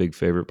Brazilian big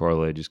favorite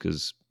parlay just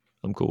because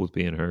I'm cool with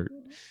being hurt.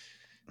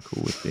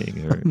 Cool with being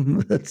hurt.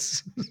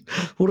 That's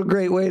what a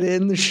great way to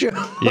end the show.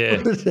 Yeah.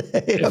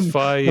 Today. I'm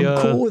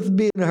cool with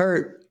being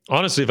hurt.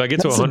 Honestly, if I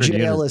get to 100 units. That's the J.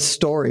 units, Ellis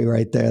story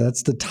right there.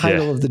 That's the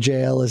title of the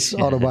J. Ellis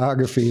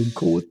autobiography. I'm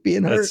cool with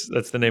being hurt.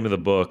 That's the name of the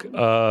book.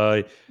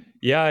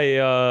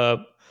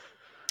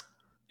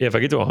 If I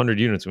get to 100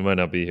 units, we might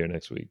not be here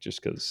next week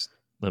just because,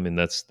 I mean,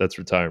 that's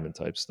retirement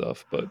type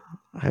stuff. But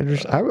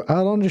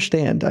I'll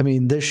understand. I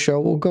mean, this show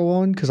will go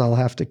on because I'll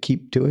have to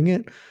keep doing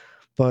it.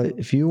 But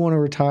if you want to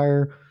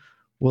retire,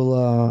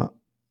 we'll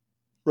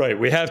right.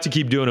 We have to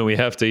keep doing it. We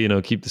have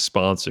to, keep the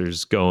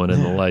sponsors going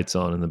and the lights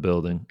on in the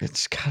building.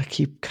 It's gotta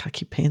keep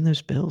paying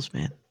those bills,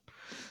 man.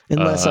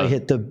 Unless I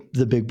hit the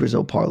big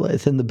Brazil parlay,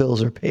 then the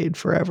bills are paid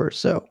forever.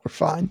 So we're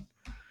fine.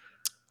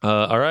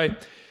 All right.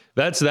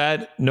 That's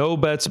that. No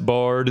bets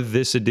barred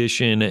this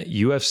edition.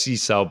 UFC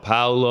Sao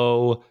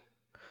Paulo.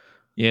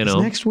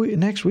 Next week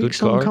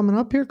something coming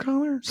up here,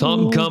 Connor?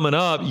 Something coming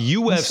up.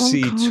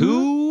 UFC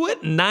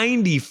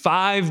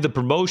 295. The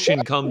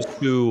promotion comes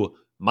to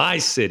my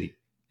city,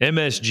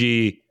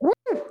 MSG.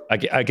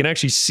 I can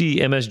actually see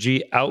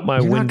MSG out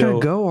my window. You're not gonna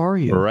go, are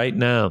you? Right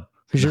now.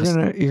 Because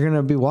you're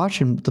gonna be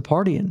watching the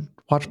partying.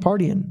 Watch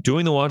partying.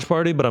 Doing the watch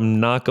party, but I'm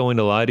not going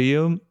to lie to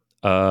you.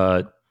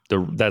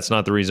 That's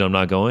not the reason I'm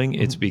not going.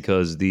 It's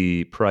because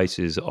the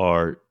prices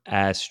are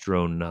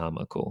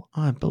astronomical.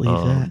 I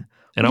believe that.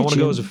 And I want to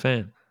go as a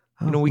fan.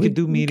 We could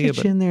do media.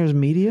 Get you in there as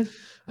media.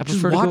 I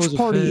prefer to go as a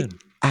party fan.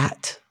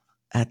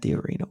 at the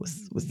arena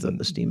with the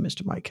esteemed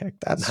Mr. Mike Heck.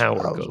 That's how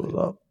we're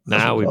cooking.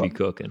 Now we'd be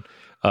cooking.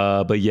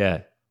 But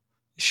yeah,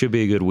 should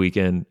be a good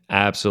weekend.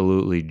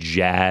 Absolutely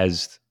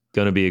jazzed.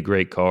 Going to be a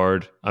great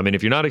card. I mean,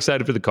 if you're not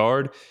excited for the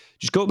card,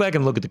 just go back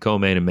and look at the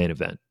co-main and main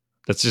event.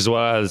 That's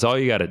that's all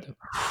you got to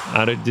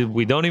do.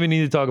 We don't even need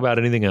to talk about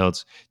anything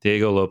else.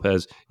 Diego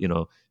Lopez,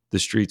 the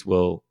streets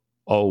will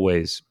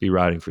always be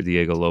riding for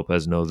Diego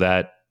Lopez. Know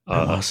that.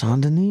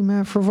 Saint-Denis,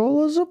 Matt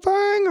Frivola's a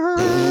banger.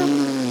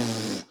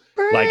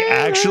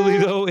 Actually,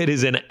 though, it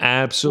is an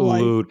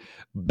absolute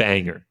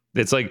banger.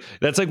 That's like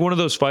one of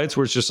those fights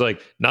where it's just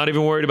not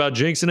even worried about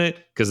jinxing it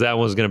because that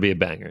one's going to be a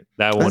banger.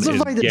 That's a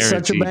fight that's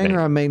such a banger.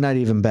 I may not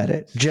even bet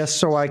it just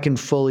so I can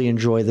fully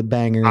enjoy the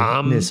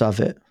bangerness of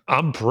it.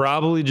 I'm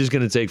probably just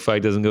going to take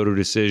fight doesn't go to a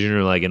decision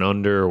or an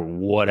under or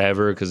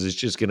whatever because it's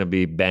just going to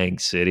be bang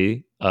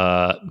city.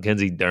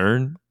 Mackenzie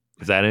Dern,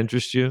 if that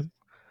interests you.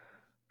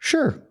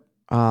 Sure.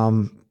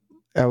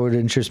 That would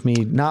interest me,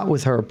 not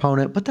with her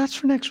opponent, but that's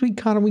for next week,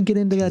 Connor. We get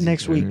into that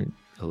next week.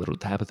 A little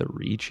Tabitha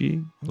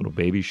Ricci, a little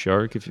baby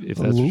shark, if that's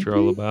what you're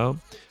all about.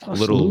 A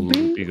little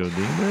Loopy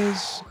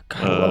Godinez.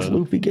 I love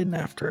Loopy getting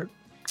after it.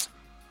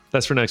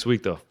 That's for next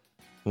week, though.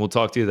 We'll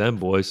talk to you then,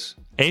 boys.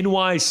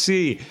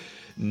 NYC,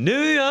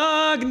 New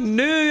York.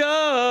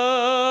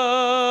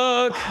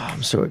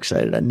 I'm so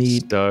excited. I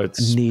need Yuri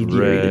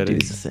to do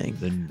the thing.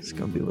 It's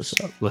going to be what's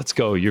up. Let's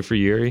go. You're for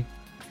Yuri?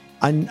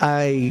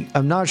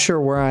 I'm not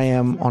sure where I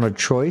am on a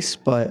choice,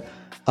 but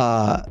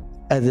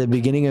at the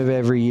beginning of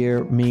every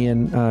year, me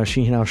and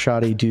Shaheen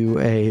Al-Shadi do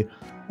a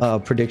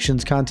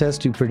predictions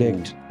contest to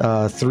predict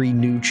 3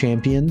 new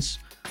champions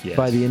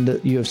by the end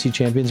of UFC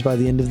champions by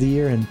the end of the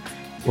year. And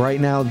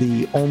right now,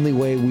 the only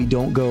way we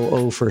don't go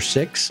 0 for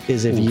 6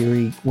 is if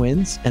Yuri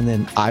wins, and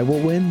then I will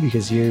win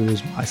because Yuri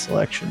was my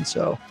selection.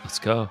 So let's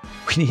go.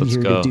 We need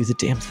Yuri to do the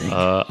damn thing.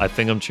 I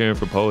think I'm cheering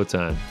for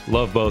Poatan.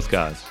 Love both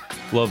guys.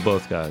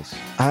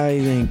 I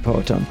think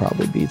Poatan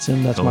probably beats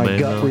him. That's my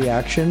gut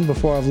reaction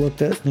before I've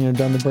looked at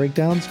done the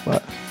breakdowns.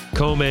 But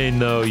co-main,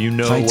 though,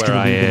 where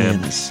I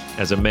am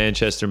as a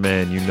Manchester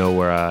man.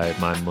 Where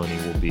my money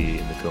will be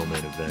in the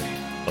co-main event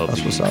of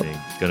the evening.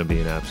 It's going to be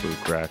an absolute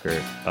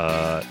cracker.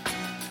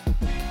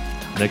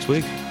 Next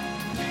week,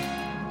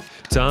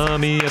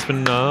 Tommy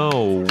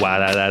Espino.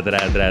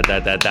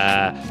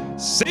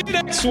 See you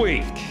next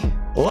week.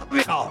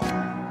 Love y'all.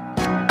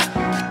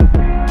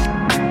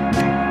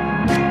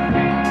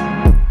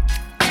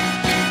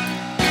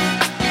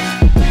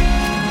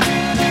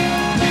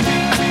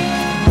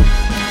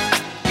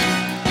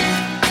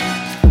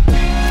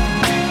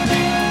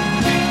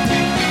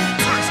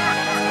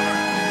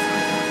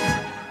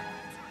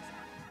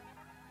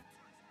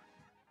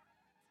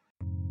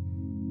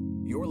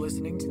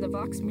 Listening to the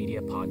Vox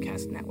Media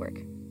Podcast Network.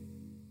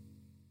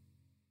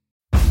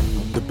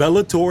 The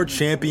Bellator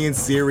Champions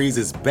Series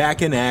is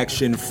back in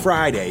action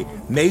Friday,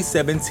 May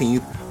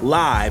 17th,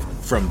 live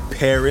from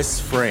Paris,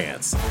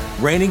 France.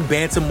 Reigning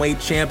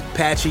bantamweight champ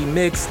Patchy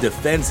Mix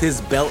defends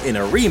his belt in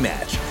a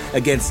rematch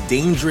against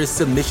dangerous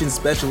submission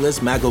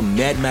specialist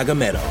Magomed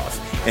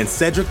Magomedov. And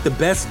Cedric the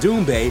Best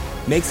Doumbé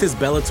makes his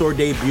Bellator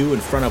debut in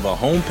front of a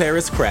home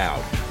Paris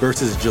crowd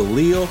versus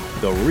Jaleel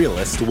the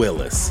Realist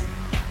Willis.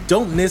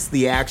 Don't miss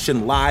the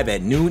action live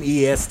at noon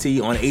EST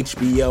on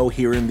HBO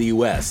here in the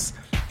US.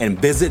 And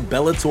visit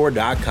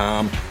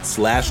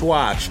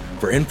Bellator.com/watch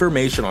for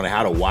information on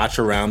how to watch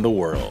around the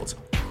world.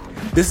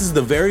 This is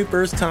the very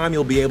first time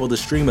you'll be able to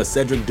stream a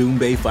Cedric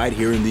Doumbé fight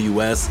here in the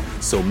US,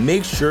 so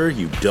make sure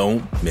you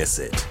don't miss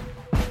it.